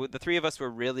the three of us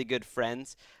were really good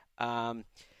friends. But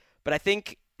I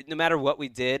think no matter what we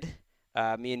did,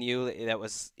 me and you, that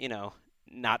was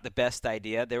not the best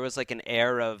idea. There was an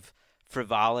air of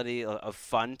frivolity, of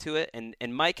fun to it,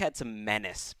 and Mike had some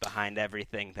menace behind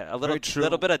everything, that a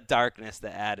little bit of darkness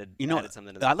that added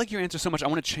something to that. I like your answer so much. I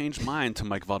want to change mine to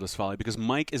Mike Valdez-Fowley, because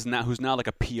Mike is who's now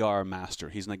a PR master.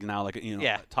 He's now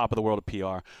top of the world of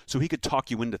PR. So he could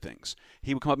talk you into things.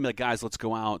 He would come up and be like, guys, let's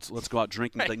go out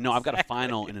drinking. Right, like, no, I've got a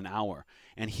final in an hour.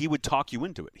 And he would talk you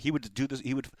into it. He would do this.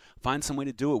 He would find some way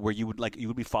to do it where you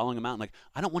would be following him out and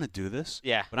I don't want to do this.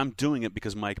 Yeah. But I'm doing it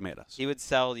because Mike made us. He would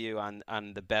sell you on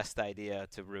the best idea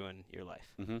to ruin your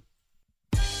life. Mm-hmm.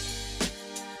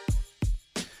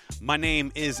 My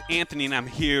name is Anthony, and I'm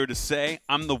here to say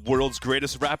I'm the world's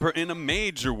greatest rapper in a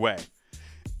major way.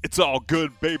 It's all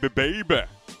good, baby, baby.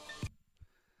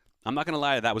 I'm not going to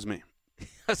lie, that was me. I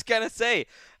was going to say,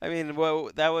 I mean, well,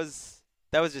 that was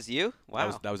just you?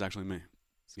 Wow. That was actually me.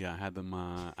 Yeah, I had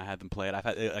them play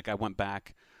it. I went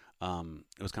back.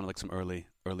 It was kind of some early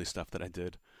stuff that I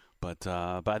did, but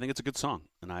I think it's a good song,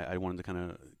 and I wanted to kind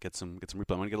of get some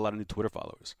replay. I want to get a lot of new Twitter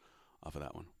followers off of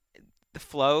that one. The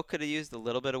flow could have used a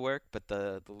little bit of work, but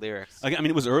the lyrics. I mean,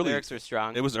 it was early. The lyrics were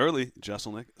strong. It was early,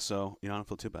 Jesselnick, so I don't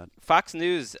feel too bad. Fox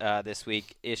News this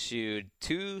week issued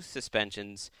 2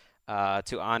 suspensions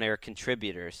to on-air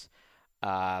contributors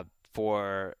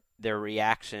for their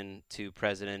reaction to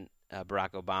President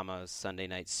Barack Obama's Sunday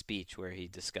night speech, where he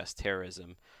discussed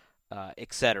terrorism,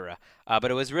 etc.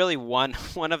 But it was really one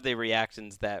of the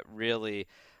reactions that really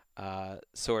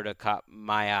sort of caught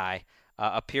my eye.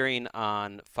 Appearing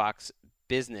on Fox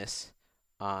Business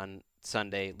on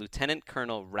Sunday, Lieutenant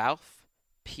Colonel Ralph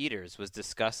Peters was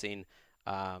discussing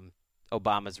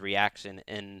Obama's reaction,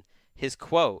 and his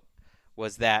quote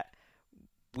was that,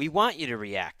 "We want you to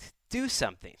react. Do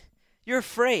something. You're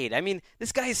afraid. I mean,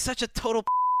 this guy is such a total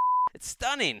It's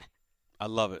stunning." I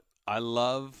love it. I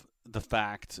love the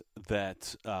fact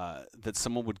that that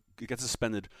someone would get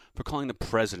suspended for calling the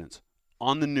president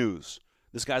on the news.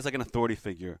 This guy's like an authority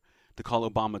figure to call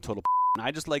Obama a total. And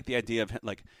I just like the idea of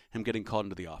him getting called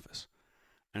into the office,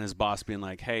 and his boss being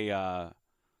like, "Hey,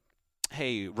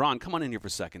 Ron, come on in here for a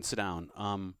second. Sit down.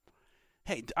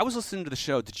 Hey, I was listening to the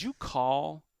show. Did you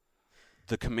call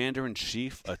the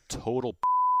commander-in-chief a total?"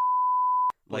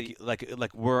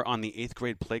 Like we're on the 8th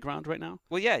grade playground right now?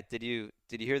 Well, yeah. Did you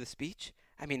hear the speech?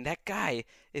 I mean, that guy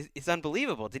is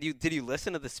unbelievable. Did you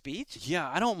listen to the speech? Yeah,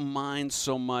 I don't mind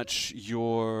so much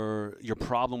your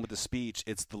problem with the speech.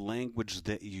 It's the language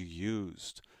that you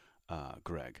used,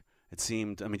 Greg. It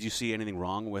seemed. I mean, do you see anything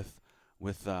wrong with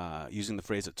using the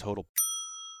phrase "a total"?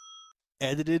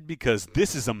 Edited because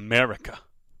this is America.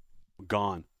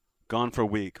 Gone for a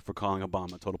week for calling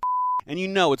Obama a total. And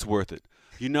it's worth it.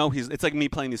 It's like me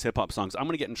playing these hip-hop songs. I'm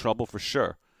going to get in trouble for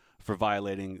sure for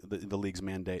violating the league's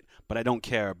mandate, but I don't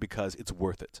care because it's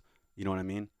worth it. You know what I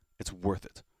mean? It's worth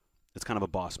it. It's kind of a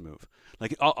boss move.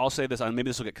 Like, I'll say this, maybe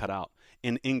this will get cut out.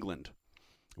 In England,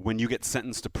 when you get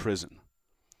sentenced to prison,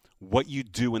 what you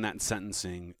do in that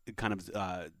sentencing it kind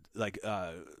of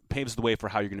paves the way for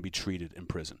how you're going to be treated in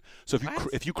prison. So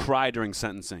if you cry during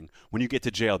sentencing, when you get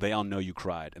to jail, they all know you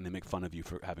cried, and they make fun of you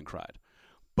for having cried.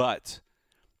 But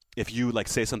if you like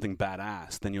say something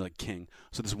badass, then you're like king.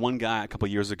 So this one guy a couple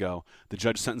of years ago, the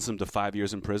judge sentenced him to 5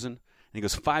 years in prison, and he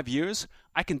goes, 5 years?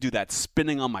 I can do that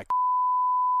spinning on my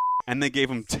and they gave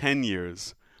him 10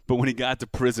 years. But when he got to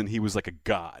prison, he was like a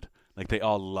god. Like, they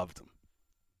all loved him.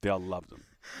 They all loved him.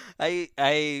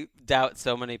 I doubt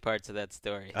so many parts of that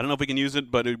story. I don't know if we can use it,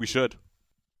 but we should.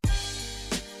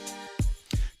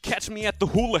 Catch me at the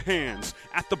hula hands,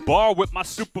 at the bar with my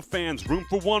super fans. Room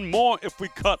for one more if we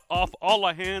cut off all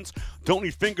our hands. Don't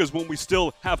need fingers when we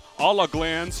still have all our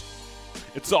glands.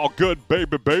 It's all good,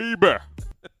 baby, baby.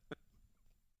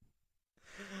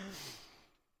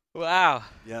 Wow.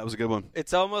 Yeah, that was a good one.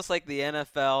 It's almost like the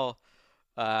NFL.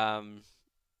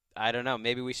 I don't know.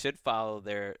 Maybe we should follow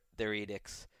their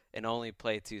edicts and only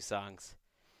play 2 songs,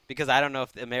 because I don't know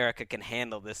if America can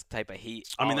handle this type of heat.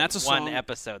 I mean, that's a song. One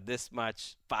episode, this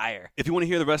much fire. If you want to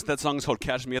hear the rest of that song, it's called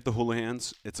 "Catch Me at the Hula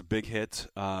Hands." It's a big hit.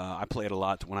 I play it a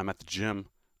lot when I'm at the gym.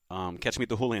 Catch Me at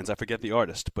the Hula Hands. I forget the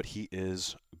artist, but he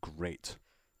is great.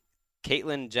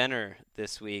 Caitlyn Jenner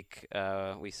this week,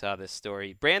 we saw this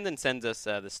story. Brandon sends us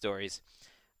the stories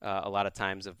a lot of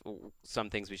times of some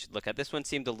things we should look at. This one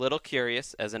seemed a little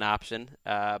curious as an option,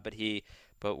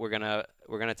 but we're gonna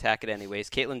attack it anyways.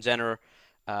 Caitlyn Jenner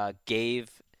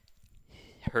gave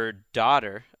her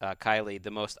daughter Kylie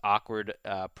the most awkward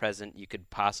present you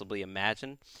could possibly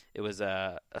imagine. It was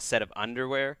a set of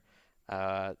underwear,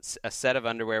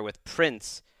 with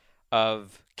prints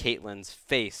of Caitlyn's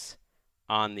face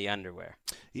on the underwear.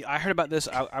 Yeah, I heard about this.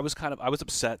 I was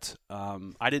upset.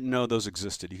 I didn't know those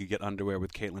existed. You could get underwear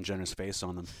with Caitlyn Jenner's face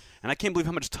on them, and I can't believe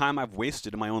how much time I've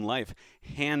wasted in my own life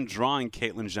hand drawing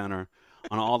Caitlyn Jenner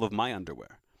on all of my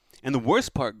underwear. And the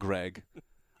worst part, Greg,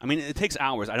 I mean, it takes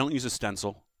hours. I don't use a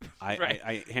stencil.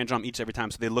 I hand draw them every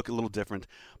time, so they look a little different.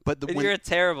 But you're a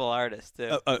terrible artist,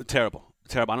 too. Terrible.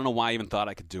 I don't know why I even thought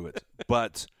I could do it,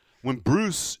 but. When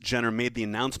Bruce Jenner made the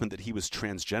announcement that he was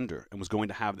transgender and was going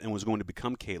to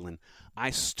become Caitlyn,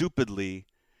 I stupidly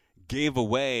gave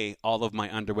away all of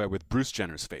my underwear with Bruce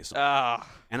Jenner's face on it.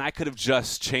 And I could have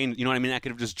just changed, you know what I mean? I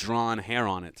could have just drawn hair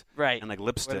on it. Right. And like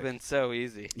lipstick. Would have been so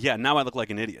easy. Yeah, now I look like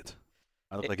an idiot.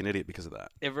 I look like an idiot because of that.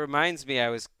 It reminds me, I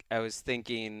was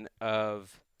thinking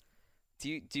of,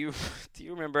 do you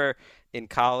remember in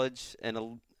college, and I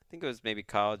think it was maybe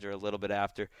college or a little bit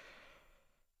after,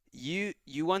 You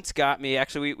once got me.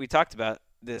 Actually, we talked about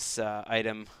this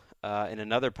item in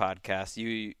another podcast.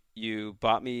 You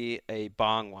bought me a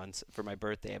bong once for my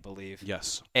birthday, I believe.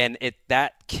 Yes. And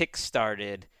that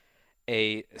kickstarted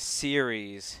a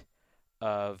series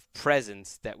of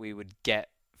presents that we would get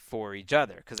for each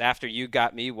other. Because after you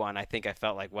got me one, I think I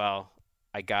felt like, well,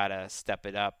 I gotta step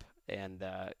it up and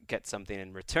get something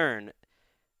in return.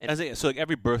 So like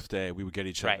every birthday, we would get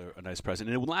each other a nice present,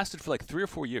 and it lasted for like 3 or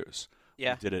 4 years.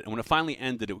 Yeah, we did it, and when it finally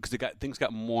ended, because things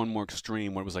got more and more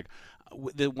extreme. Where it was like,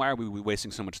 why are we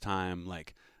wasting so much time?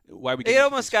 Like, why are we? It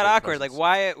almost got awkward. Presents?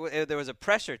 Like, why there was a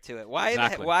pressure to it. Why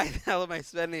Exactly. the hell am I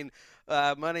spending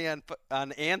money on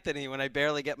Anthony when I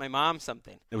barely get my mom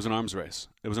something? It was an arms race.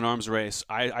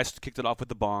 I kicked it off with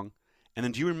the bong, and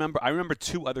then do you remember? I remember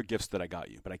 2 other gifts that I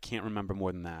got you, but I can't remember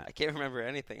more than that. I can't remember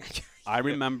anything. I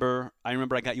remember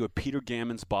I got you a Peter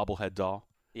Gammons bobblehead doll.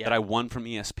 Yeah. That I won from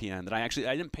ESPN. That I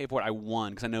didn't pay for it. I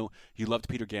won because I know you loved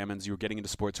Peter Gammons. You were getting into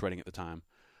sports writing at the time.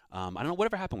 I don't know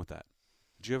whatever happened with that.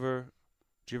 Did you ever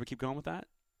keep going with that?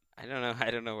 I don't know.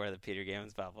 I don't know where the Peter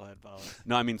Gammons bobblehead ball is.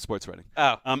 No, I mean sports writing.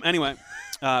 Oh. Anyway,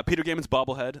 Peter Gammons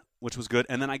bobblehead, which was good,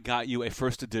 and then I got you a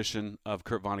first edition of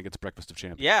Kurt Vonnegut's Breakfast of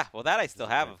Champions. Yeah, well, that I still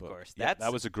have, of course. Yeah,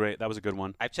 that was a good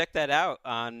one. I checked that out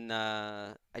on.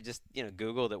 I just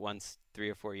Googled it once 3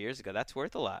 or 4 years ago. That's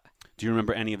worth a lot. Do you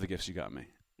remember any of the gifts you got me?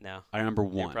 No. I remember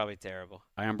one. You're probably terrible.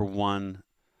 I remember one,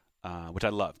 which I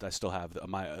loved. I still have the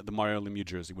Mario Lemieux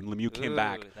jersey. When Lemieux came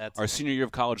back, our senior year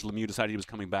of college, Lemieux decided he was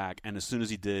coming back, and as soon as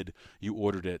he did, you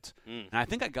ordered it. And I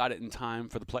think I got it in time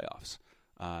for the playoffs.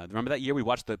 Remember that year we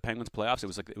watched the Penguins playoffs?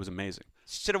 It was amazing.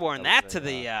 Should have worn that to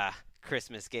the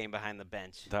Christmas game behind the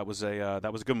bench. That was a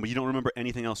good one. But you don't remember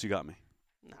anything else you got me?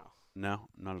 No,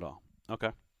 not at all.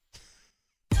 Okay.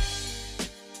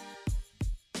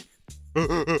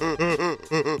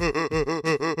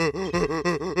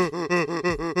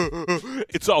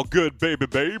 It's all good, baby,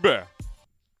 baby. That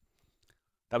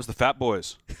was the Fat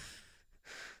Boys.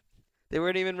 They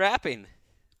weren't even rapping.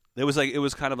 It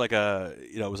was kind of like a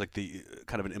it was like the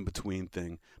kind of an in between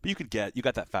thing. But you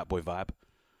got that Fat Boy vibe.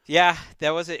 Yeah, it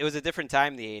was a different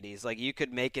time in the 80s. Like, you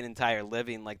could make an entire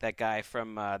living like that guy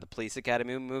from the Police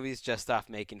Academy movies just off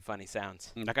making funny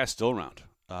sounds. That guy's still around.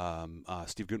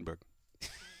 Steve Gutenberg.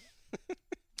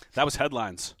 That was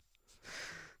headlines.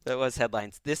 That was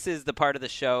headlines. This is the part of the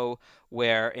show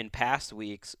where in past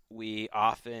weeks we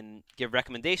often give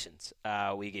recommendations.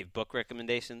 We gave book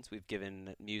recommendations. We've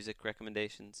given music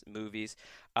recommendations, movies.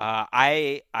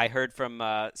 I heard from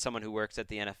someone who works at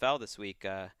the NFL this week,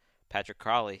 Patrick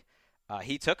Crawley.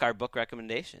 He took our book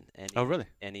recommendation. And Oh, really?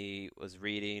 And he was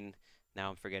reading. Now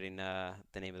I'm forgetting the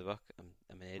name of the book. I'm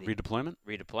an idiot. Redeployment?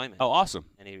 Redeployment. Oh, awesome.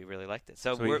 And he really liked it.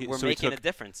 So, So we're he making took- a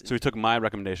difference. So he took my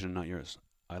recommendation, not yours.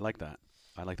 I like that.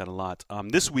 I like that a lot.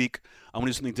 This week, I'm going to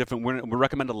do something different. We're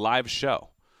recommend a live show,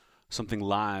 something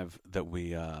live that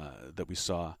we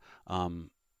saw. When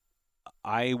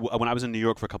I was in New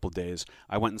York for a couple of days,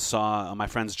 I went and saw my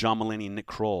friends John Mulaney and Nick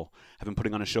Kroll have been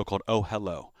putting on a show called Oh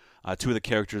Hello. Two of the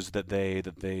characters that they've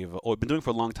been doing for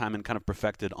a long time and kind of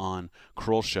perfected on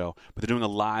Kroll's show, but they're doing a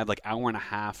live like hour and a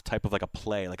half type of like a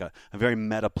play, like a very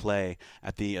meta play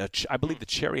at the I believe the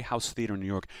Cherry House Theater in New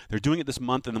York. They're doing it this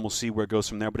month, and then we'll see where it goes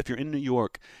from there. But if you're in New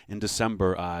York in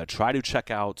December, try to check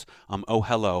out Oh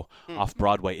Hello off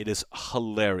Broadway. It is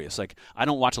hilarious. Like, I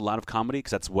don't watch a lot of comedy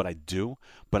because that's what I do,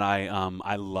 but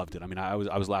I loved it. I mean, I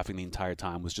was laughing the entire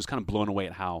time. Was just kind of blown away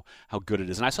at how good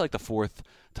it is. And I saw like the fourth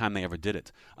time they ever did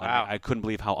it. Wow. I couldn't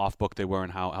believe how off book they were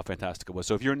and how fantastic it was.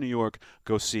 So if you're in New York,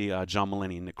 go see John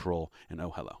Mulaney and Nick Kroll in Oh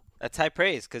Hello. That's high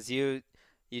praise because you're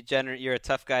a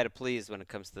tough guy to please when it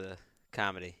comes to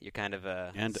comedy. You're kind of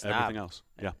a And snob, everything else.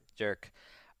 a Yeah. jerk.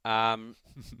 I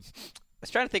was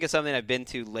trying to think of something I've been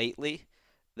to lately.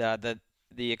 The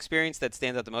experience that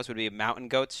stands out the most would be a Mountain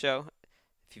Goats show.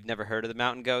 If you've never heard of the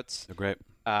Mountain Goats, They're great.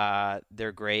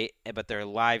 they're great, but their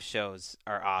live shows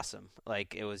are awesome.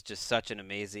 Like, it was just such an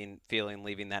amazing feeling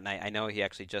leaving that night. I know he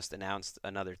actually just announced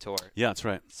another tour. Yeah, that's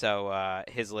right. So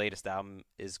his latest album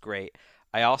is great.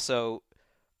 I also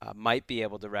might be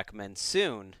able to recommend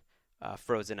soon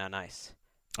Frozen on Ice.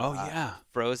 Oh, yeah.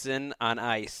 Frozen on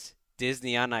Ice,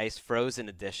 Disney on Ice, Frozen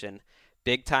edition.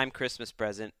 Big time Christmas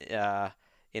present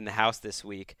in the house this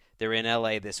week. They're in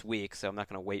LA this week, so I'm not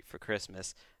going to wait for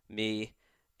Christmas. Me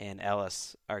and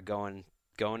Ellis are going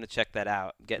to check that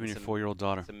out. Getting Your some 4-year-old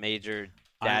daughter. some major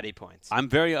daddy points. I'm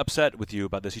very upset with you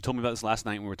about this. You told me about this last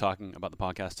night when we were talking about the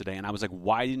podcast today, and I was like,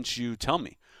 why didn't you tell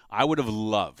me? I would have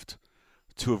loved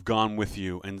to have gone with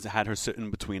you and had her sit in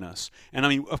between us. And I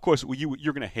mean, of course,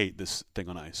 you're going to hate this thing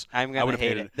on ice. I'm I going would to have hate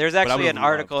hated it. There's but I actually would an have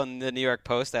article loved. in the New York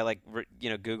Post. I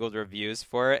Googled reviews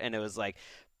for it, and it was like,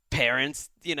 parents,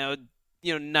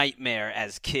 nightmare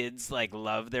as kids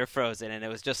love their Frozen, and it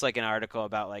was just like an article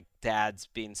about like dads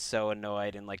being so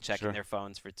annoyed and checking Sure. their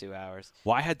phones for 2 hours.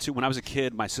 Well, I had to, when I was a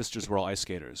kid, my sisters were all ice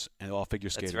skaters and all figure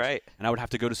skaters. That's right. And I would have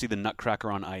to go to see the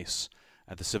Nutcracker on Ice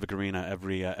at the Civic Arena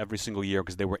every single year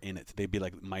because they were in it. They'd be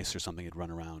like mice or something. They'd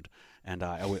run around, and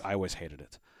I always hated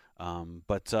it.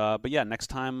 But yeah, next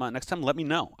time, let me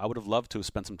know. I would have loved to have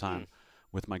spent some time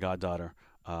with my goddaughter,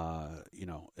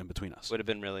 in between us. Would have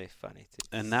been really funny too.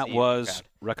 And that was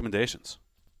recommendations.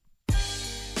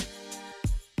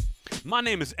 My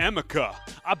name is Emeka.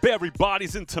 I bury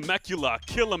bodies in Temecula.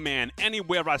 Kill a man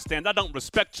anywhere I stand. I don't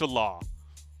respect your law.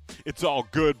 It's all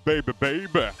good, baby,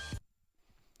 baby.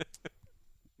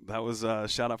 That was a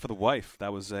shout out for the wife.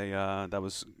 That was a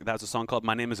song called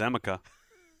 "My Name Is Emeka."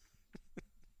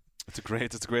 It's a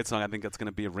great song. I think that's going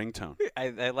to be a ringtone.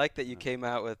 I like that you came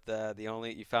out with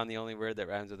you found the only word that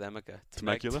rhymes with Emeka.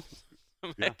 Temecula.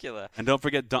 Temecula. And don't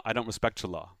forget, I don't respect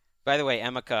your law. By the way,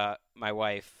 Emeka, my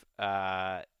wife,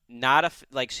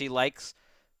 she likes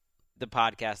the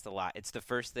podcast a lot. It's the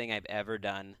first thing I've ever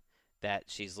done that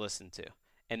she's listened to.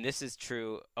 And this is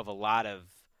true of a lot of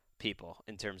people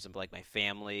in terms of my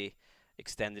family,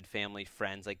 extended family,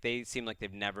 friends. They seem like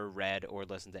they've never read or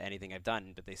listened to anything I've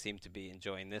done, but they seem to be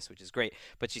enjoying this, which is great.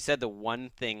 But she said the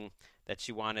one thing that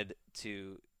she wanted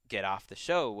to get off the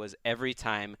show was every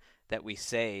time that we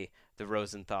say the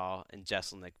Rosenthal and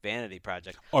Jesselnick Vanity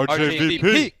Project,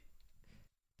 RJVP.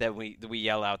 that we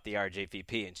yell out the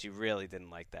RJVP, and she really didn't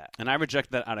like that. And I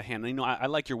reject that out of hand. I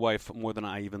like your wife more than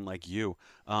I even like you,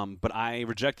 but I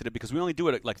rejected it because we only do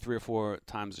it like 3 or 4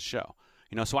 times a show.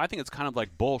 So I think it's kind of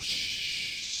like bullshit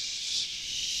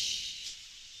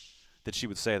that she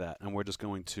would say that, and we're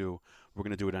going to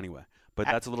do it anyway. But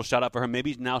that's a little shout out for her.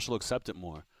 Maybe now she'll accept it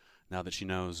more, now that she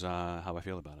knows how I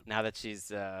feel about it. Now that she's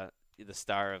the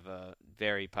star of a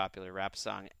very popular rap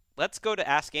song. Let's go to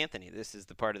Ask Anthony. This is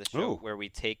the part of the show where we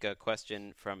take a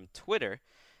question from Twitter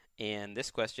And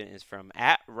this question is from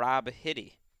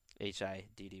 @RobHiddy,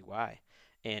 HIDDY.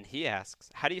 And he asks,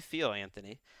 how do you feel,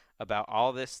 Anthony, about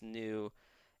all this new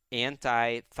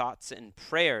anti-thoughts and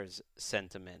prayers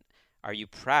sentiment? Are you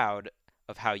proud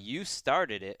of how you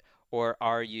started it, or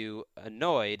are you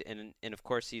annoyed? And of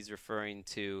course, he's referring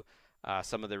to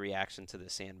some of the reaction to the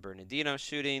San Bernardino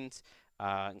shootings,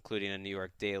 including a New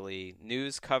York Daily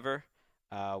News cover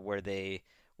where they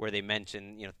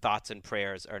mention, thoughts and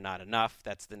prayers are not enough.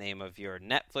 That's the name of your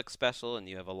Netflix special, and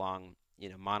you have a long,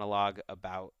 monologue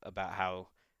about how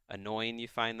annoying you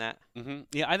find that. Mm-hmm.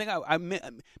 Yeah, I think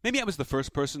maybe I was the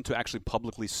first person to actually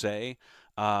publicly say,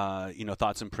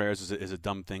 thoughts and prayers is a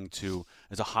dumb thing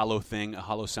is a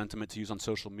hollow sentiment to use on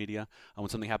social media. When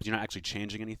something happens, you're not actually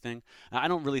changing anything. I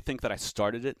don't really think that I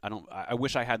started it. I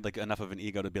wish I had enough of an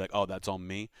ego to be like, oh, that's all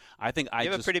me. I think you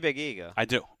have a pretty big ego. I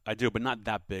do, but not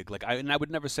that big. I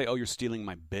would never say, oh, you're stealing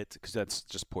my bit, because that's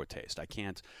just poor taste. I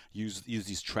can't use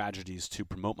these tragedies to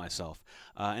promote myself.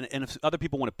 And if other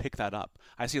people want to pick that up,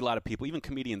 I see a lot of people, even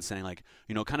comedians, saying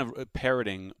kind of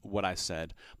parroting what I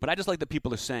said. But I just like that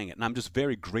people are saying it, and I'm just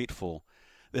very grateful.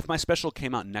 If my special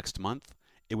came out next month,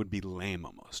 it would be lame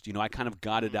almost. I kind of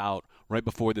got it out right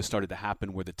before this started to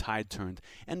happen, where the tide turned.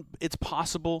 And it's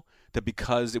possible that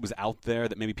because it was out there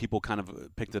that maybe people kind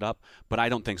of picked it up, but I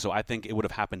don't think so. I think it would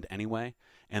have happened anyway,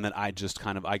 and that I just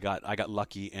I got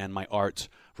lucky, and my art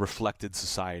reflected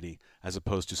society as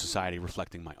opposed to society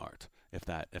reflecting my art. If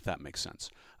that makes sense.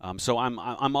 So I'm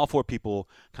all for people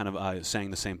kind of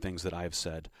saying the same things that I've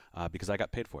said because I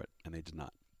got paid for it and they did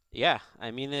not. Yeah,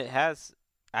 I mean, it has.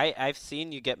 I've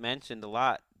seen you get mentioned a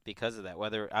lot because of that.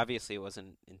 Whether obviously it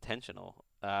wasn't intentional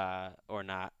or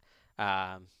not,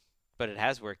 but it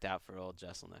has worked out for old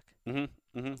Jeselnik.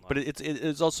 Mm-hmm, mm-hmm. But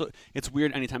it's also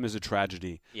weird anytime there's a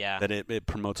tragedy that it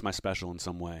promotes my special in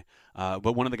some way. But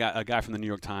a guy from the New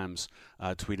York Times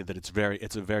tweeted that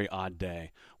it's a very odd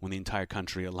day when the entire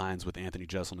country aligns with Anthony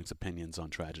Jeselnik's opinions on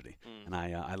tragedy, and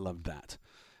I loved that.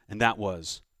 And that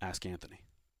was Ask Anthony.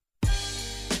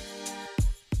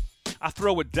 I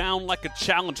throw it down like a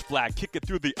challenge flag, kick it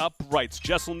through the uprights.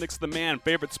 Jeselnik's the man,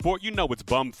 favorite sport, it's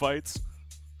bum fights.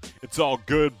 It's all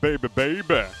good, baby,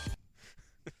 baby.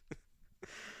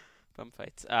 Bum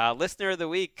fights. Listener of the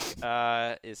Week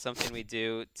is something we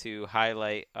do to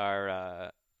highlight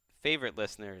our favorite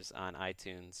listeners on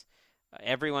iTunes.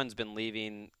 Everyone's been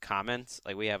leaving comments.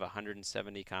 We have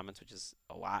 170 comments, which is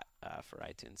a lot for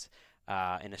iTunes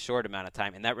in a short amount of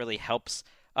time. And that really helps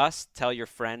us. Tell your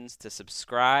friends to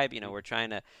subscribe. We're trying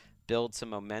to build some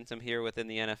momentum here within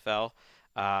the NFL.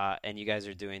 And you guys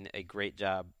are doing a great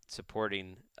job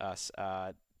supporting us.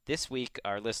 This week,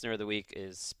 our listener of the week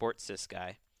is Sports Sis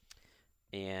Guy.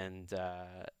 And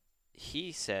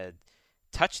he said,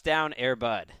 touchdown Air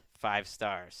Bud, 5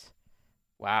 stars.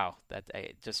 Wow, that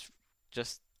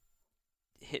just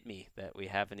hit me that we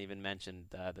haven't even mentioned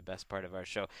the best part of our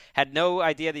show. Had no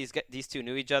idea these two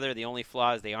knew each other. The only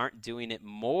flaw is they aren't doing it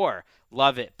more.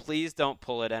 Love it. Please don't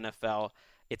pull it, NFL.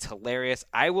 It's hilarious.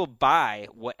 I will buy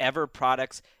whatever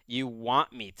products you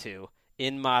want me to,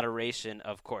 in moderation,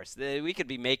 of course. We could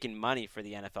be making money for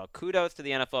the NFL. Kudos to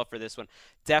the NFL for this one.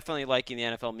 Definitely liking the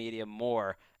NFL media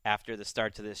more after the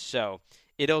start to this show.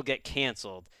 It'll get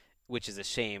canceled, which is a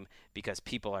shame because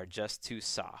people are just too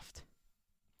soft.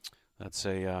 It's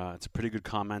a pretty good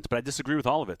comment, but I disagree with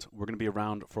all of it. We're going to be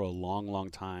around for a long,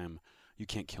 long time. You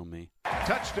can't kill me.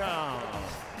 Touchdown,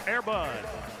 Air Bud.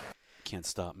 Can't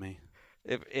stop me.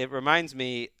 It reminds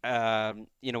me,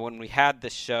 when we had the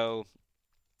show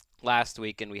last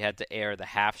week and we had to air the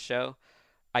half show,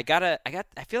 I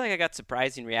feel like I got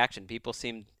surprising reaction. People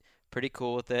seemed pretty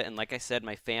cool with it, and like I said,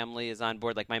 my family is on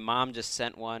board. My mom just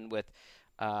sent one with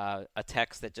a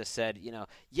text that just said,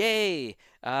 yay,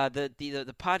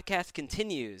 the podcast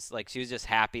continues. She was just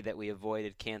happy that we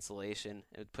avoided cancellation.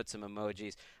 It would put some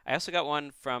emojis. I also got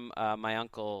one from my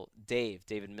uncle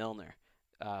David Milner,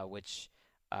 which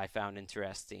I found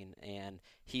interesting. And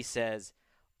he says,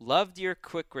 loved your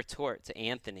quick retort to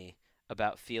Anthony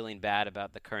about feeling bad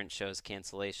about the current show's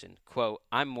cancellation. Quote,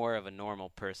 I'm more of a normal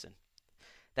person.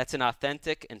 That's an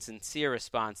authentic and sincere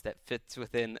response that fits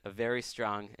within a very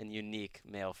strong and unique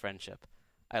male friendship.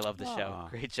 I love the show.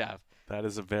 Great job. That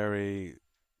is a very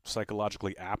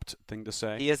psychologically apt thing to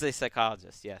say. He is a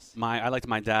psychologist, yes. I liked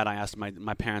my dad. I asked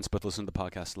my parents both listened to the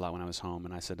podcast a lot when I was home,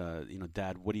 and I said,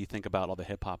 Dad, what do you think about all the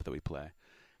hip-hop that we play?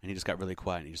 And he just got really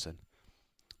quiet, and he just said,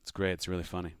 it's great. It's really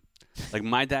funny.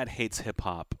 My dad hates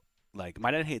hip-hop. My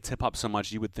dad hates hip-hop so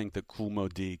much you would think that Kool Moe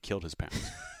Dee killed his parents.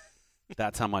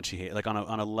 That's how much he hates.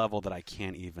 On a level that I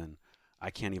can't even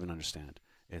understand.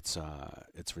 It's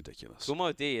ridiculous. Kool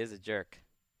Moe Dee is a jerk.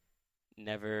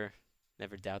 Never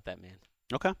Never doubt that man.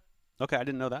 Okay, I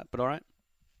didn't know that, but all right.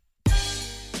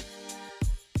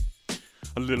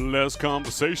 A little less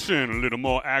conversation, a little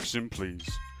more action, please.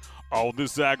 All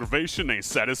this aggravation ain't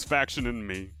satisfaction in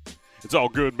me. It's all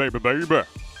good, baby, baby.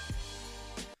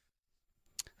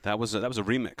 That was a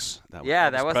remix. That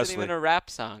Elvis wasn't Presley. even a rap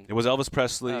song. It was Elvis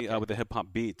Presley Okay. with a hip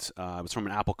hop beat. It was from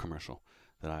an Apple commercial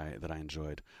that I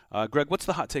enjoyed. Greg, what's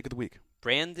the hot take of the week?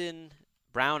 Brandon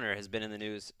Browner has been in the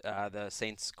news, the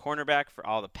Saints cornerback, for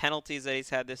all the penalties that he's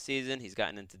had this season. He's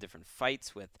gotten into different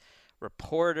fights with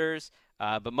reporters,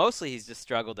 but mostly he's just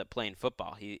struggled at playing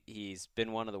football. He's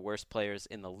been one of the worst players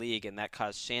in the league, and that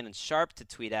caused Shannon Sharpe to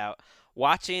tweet out,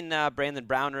 watching Brandon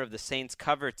Browner of the Saints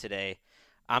cover today,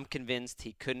 I'm convinced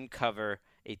he couldn't cover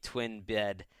a twin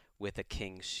bed with a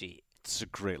king sheet. It's a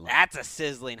great line. That's a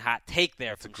sizzling hot take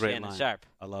there from Shannon Sharpe.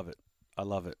 I love it.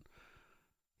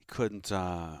 He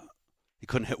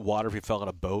couldn't hit water if he fell out of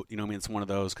a boat. You know what I mean? It's one of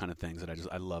those kind of things that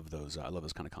I love those. I love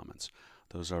those kind of comments.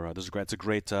 Those are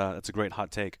great. That's a great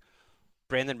hot take.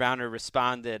 Brandon Browner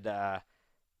responded,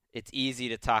 "It's easy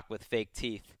to talk with fake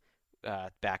teeth,"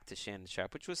 back to Shannon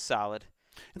Sharpe, which was solid.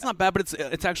 It's not bad, but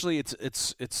it's actually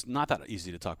it's not that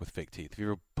easy to talk with fake teeth. If you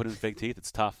ever put in fake teeth,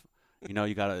 it's tough. You know,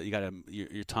 you gotta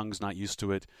your tongue's not used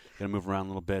to it. You gotta move around a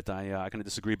little bit. I kind of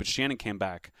disagree, but Shannon came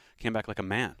back like a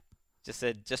man. Just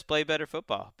said, just play better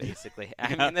football, basically.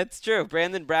 I mean, that's true.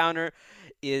 Brandon Browner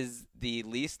is the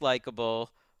least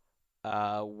likable,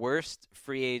 worst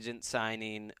free agent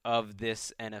signing of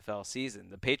this NFL season.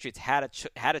 The Patriots had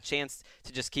a chance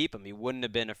to just keep him. He wouldn't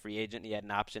have been a free agent. He had an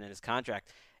option in his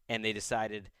contract, and they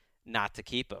decided not to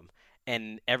keep him.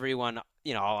 And everyone, all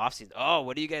offseason,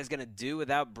 what are you guys going to do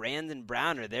without Brandon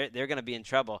Browner? They're going to be in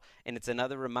trouble. And it's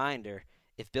another reminder,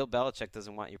 if Bill Belichick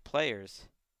doesn't want your players,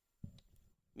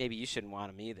 maybe you shouldn't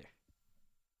want them either.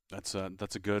 That's a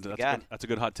good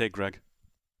hot take, Greg.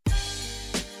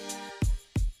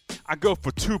 I go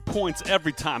for 2 points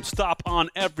every time. Stop on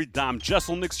every dime.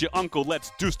 Jesselnick's your uncle.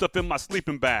 Let's do stuff in my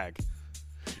sleeping bag.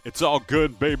 It's all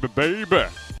good, baby, baby.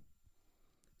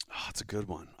 Oh, that's a good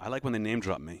one. I like when they name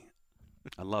drop me.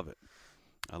 I love it.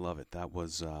 That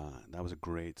was a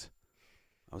great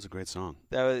song.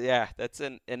 That's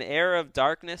an air of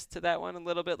darkness to that one a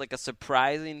little bit, like a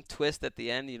surprising twist at the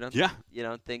end. You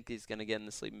don't think he's gonna get in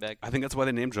the sleeping bag. I think that's why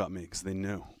they name dropped me, because they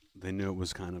knew it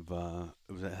was kind of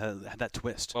it had that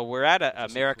twist. Well, we're at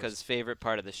America's favorite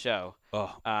part of the show.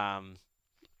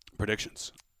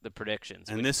 Predictions. The predictions.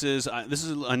 And this is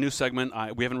a new segment.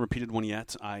 We haven't repeated one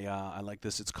yet. I like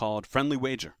this. It's called Friendly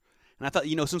Wager. And I thought,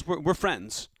 since we're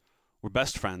friends, we're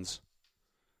best friends.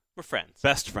 We're friends.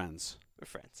 Best friends. We're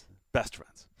friends. Best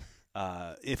friends.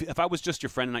 If I was just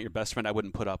your friend and not your best friend, I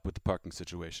wouldn't put up with the parking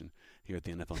situation here at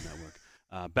the NFL Network.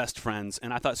 Best friends.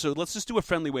 And I thought, so let's just do a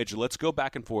friendly wager. Let's go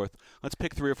back and forth. Let's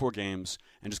pick 3 or 4 games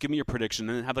and just give me your prediction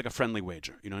and then have like a friendly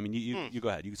wager. You know what I mean? You go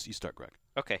ahead. You start, Greg.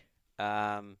 Okay.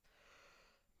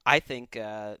 I think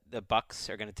the Bucs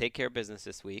are going to take care of business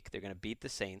this week. They're going to beat the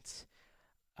Saints.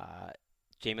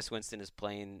 Jameis Winston is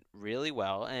playing really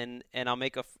well, and I'll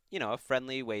make a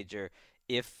friendly wager.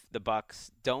 If the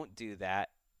Bucs don't do that,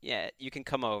 you can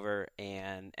come over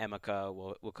and Emeka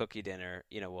will cook you dinner.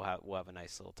 We'll have a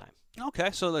nice little time. Okay,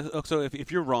 so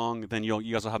if you're wrong, then you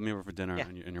guys will have me over for dinner,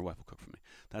 and your wife will cook for me.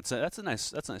 That's a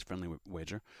nice friendly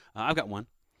wager. I've got one.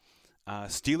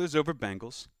 Steelers over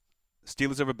Bengals.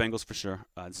 Steelers over Bengals for sure.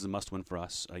 This is a must-win for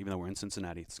us, even though we're in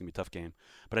Cincinnati. It's going to be a tough game.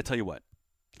 But I tell you what,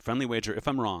 friendly wager, if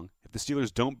I'm wrong, if the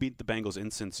Steelers don't beat the Bengals in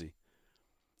Cincy,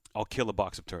 I'll kill a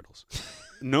box of turtles.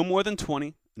 No more than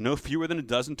 20, no fewer than a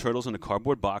dozen turtles in a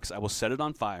cardboard box. I will set it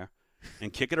on fire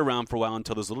and kick it around for a while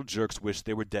until those little jerks wish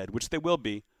they were dead, which they will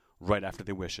be right after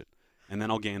they wish it. And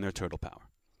then I'll gain their turtle power.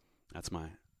 That's my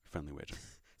friendly wager.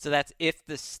 So that's if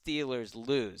the Steelers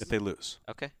lose. If they lose.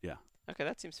 Okay. Yeah. Okay,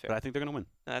 that seems fair. But I think they're going to win.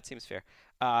 No, that seems fair.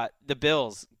 The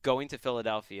Bills going to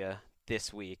Philadelphia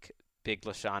this week. Big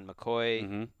LaShawn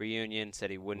McCoy reunion. Said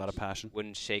he wouldn't. A lot of passion.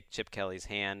 Wouldn't shake Chip Kelly's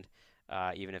hand,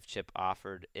 even if Chip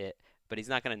offered it. But he's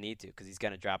not going to need to, because he's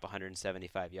going to drop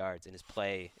 175 yards, and his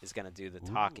play is going to do the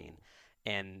talking.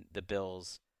 And the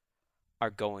Bills are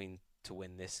going to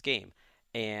win this game.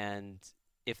 And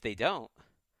if they don't,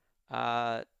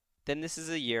 then this is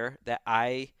a year that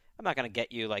I'm not going to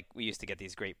get you like we used to get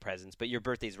these great presents, but your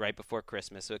birthday's right before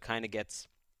Christmas, so it kind of gets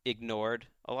ignored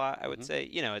a lot, I would say.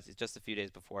 It's just a few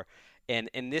days before. And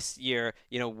this year,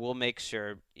 we'll make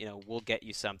sure, we'll get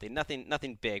you something.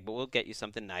 Nothing big, but we'll get you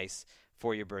something nice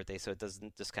for your birthday, so it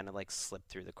doesn't just kind of like slip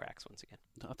through the cracks once again.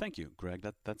 Thank you, Greg.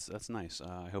 That's nice.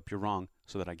 I hope you're wrong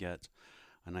so that I get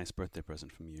a nice birthday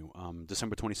present from you.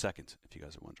 December 22nd, if you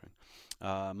guys are wondering.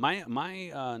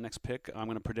 My next pick, I'm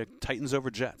going to predict Titans over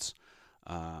Jets.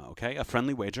 Okay, a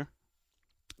friendly wager.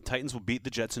 Titans will beat the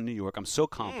Jets in New York. I'm so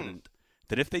confident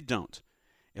that if they don't,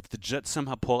 if the Jets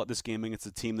somehow pull out this game against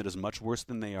a team that is much worse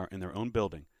than they are in their own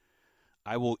building,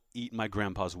 I will eat my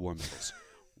grandpa's war medals.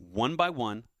 One by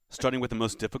one, starting with the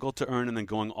most difficult to earn and then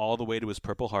going all the way to his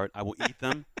Purple Heart. I will eat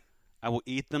them. I will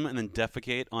eat them and then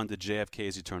defecate onto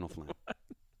JFK's eternal flame.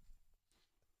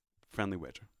 Friendly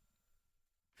wager.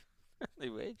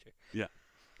 Friendly wager. Yeah,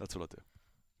 that's what I'll do.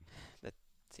 That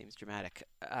seems dramatic.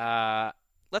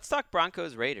 Let's talk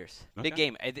Broncos-Raiders. Okay. Big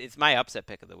game. It's my upset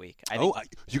pick of the week.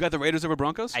 You got the Raiders over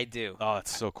Broncos? I do. Oh,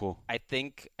 that's so cool. I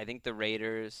think the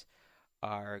Raiders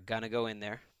are going to go in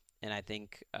there, and I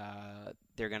think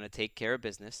they're going to take care of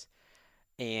business.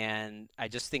 And I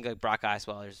just think like Brock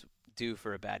Osweiler's due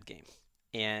for a bad game.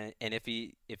 And if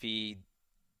he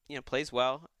plays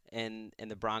well and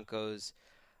the Broncos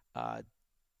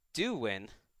do win,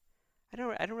 I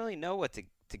don't really know what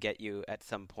to get you at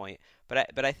some point.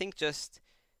 But I think just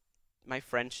my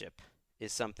friendship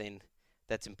is something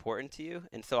that's important to you,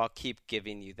 and so I'll keep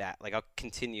giving you that. Like, I'll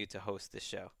continue to host this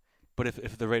show. But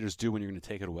if the Raiders do win, you're going to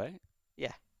take it away?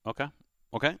 Yeah. Okay.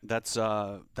 That's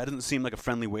that doesn't seem like a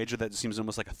friendly wager. That seems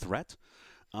almost like a threat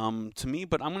to me.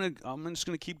 But I'm just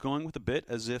gonna keep going with a bit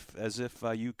as if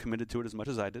you committed to it as much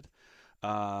as I did.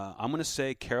 I'm gonna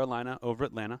say Carolina over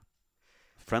Atlanta.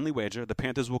 Friendly wager. The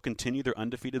Panthers will continue their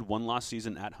undefeated one-loss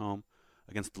season at home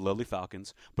against the lowly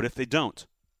Falcons. But if they don't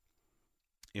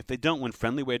win,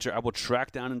 friendly wager, I will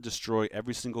track down and destroy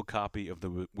every single copy of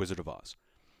The Wizard of Oz.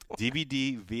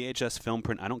 DVD, VHS, film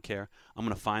print, I don't care. I'm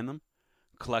going to find them,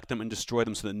 collect them, and destroy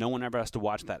them so that no one ever has to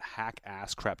watch that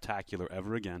hack-ass craptacular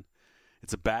ever again.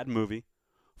 It's a bad movie,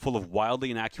 full of wildly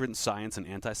inaccurate science and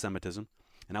anti-Semitism,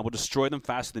 and I will destroy them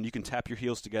faster than you can tap your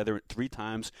heels together 3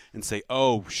 times and say,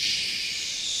 oh, shh.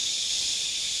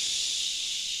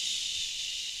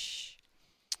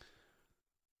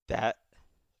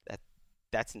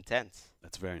 That's intense.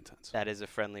 That's very intense. That is a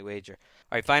friendly wager.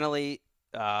 All right, finally,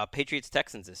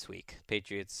 Patriots-Texans this week.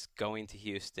 Patriots going to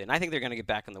Houston. I think they're going to get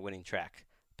back on the winning track.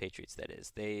 Patriots, that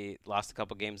is. They lost a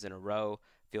couple games in a row.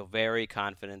 Feel very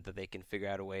confident that they can figure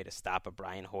out a way to stop a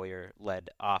Brian Hoyer-led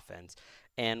offense.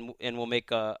 And we'll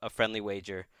make a friendly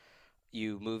wager.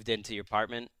 You moved into your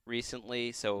apartment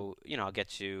recently, so I'll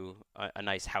get you a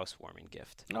nice housewarming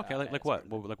gift. Okay, like what?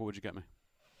 What would you get me?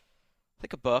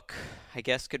 Like a book, I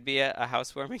guess, could be a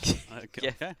housewarming gift.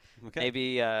 Okay.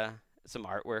 Maybe some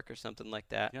artwork or something like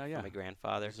that. Yeah. From my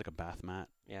grandfather. It's like a bath mat.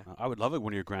 Yeah. I would love it.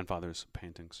 One of your grandfather's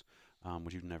paintings,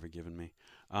 which you've never given me,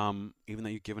 even though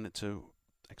you've given it to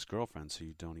ex-girlfriends who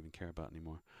you don't even care about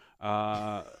anymore.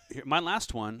 My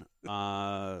last one,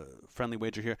 friendly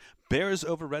wager here: Bears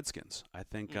over Redskins. I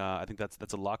think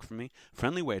that's a lock for me.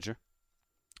 Friendly wager,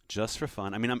 just for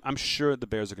fun. I mean, I'm sure the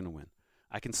Bears are going to win.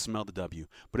 I can smell the W.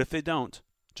 But if they don't,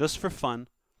 just for fun,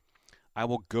 I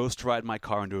will ghost ride my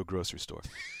car into a grocery store.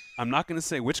 I'm not going to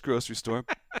say which grocery store,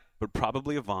 but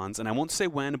probably a Vons. And I won't say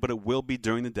when, but it will be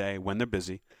during the day when they're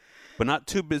busy. But not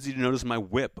too busy to notice my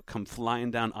whip come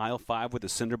flying down aisle 5 with a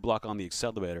cinder block on the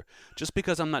accelerator. Just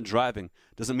because I'm not driving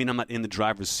doesn't mean I'm not in the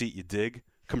driver's seat, you dig?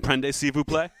 Comprende, s'il vous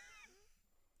plaît?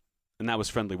 And that was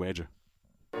friendly wager.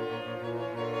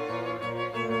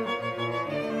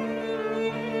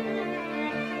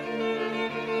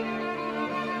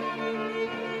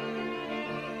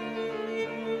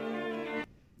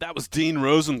 That was Dean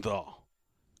Rosenthal,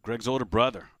 Greg's older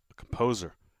brother, a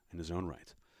composer in his own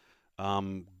right.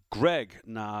 Greg,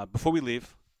 before we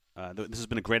leave, this has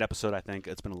been a great episode, I think.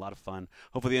 It's been a lot of fun.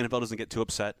 Hopefully the NFL doesn't get too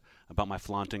upset about my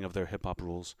flaunting of their hip-hop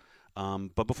rules.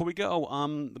 But before we go,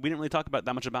 we didn't really talk about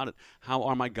that much about it. How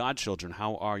are my godchildren?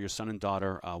 How are your son and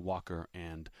daughter, Walker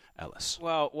and Ellis?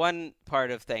 Well, one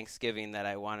part of Thanksgiving that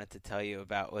I wanted to tell you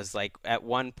about was, like, at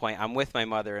one point, I'm with my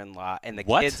mother-in-law, and the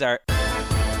What? kids are...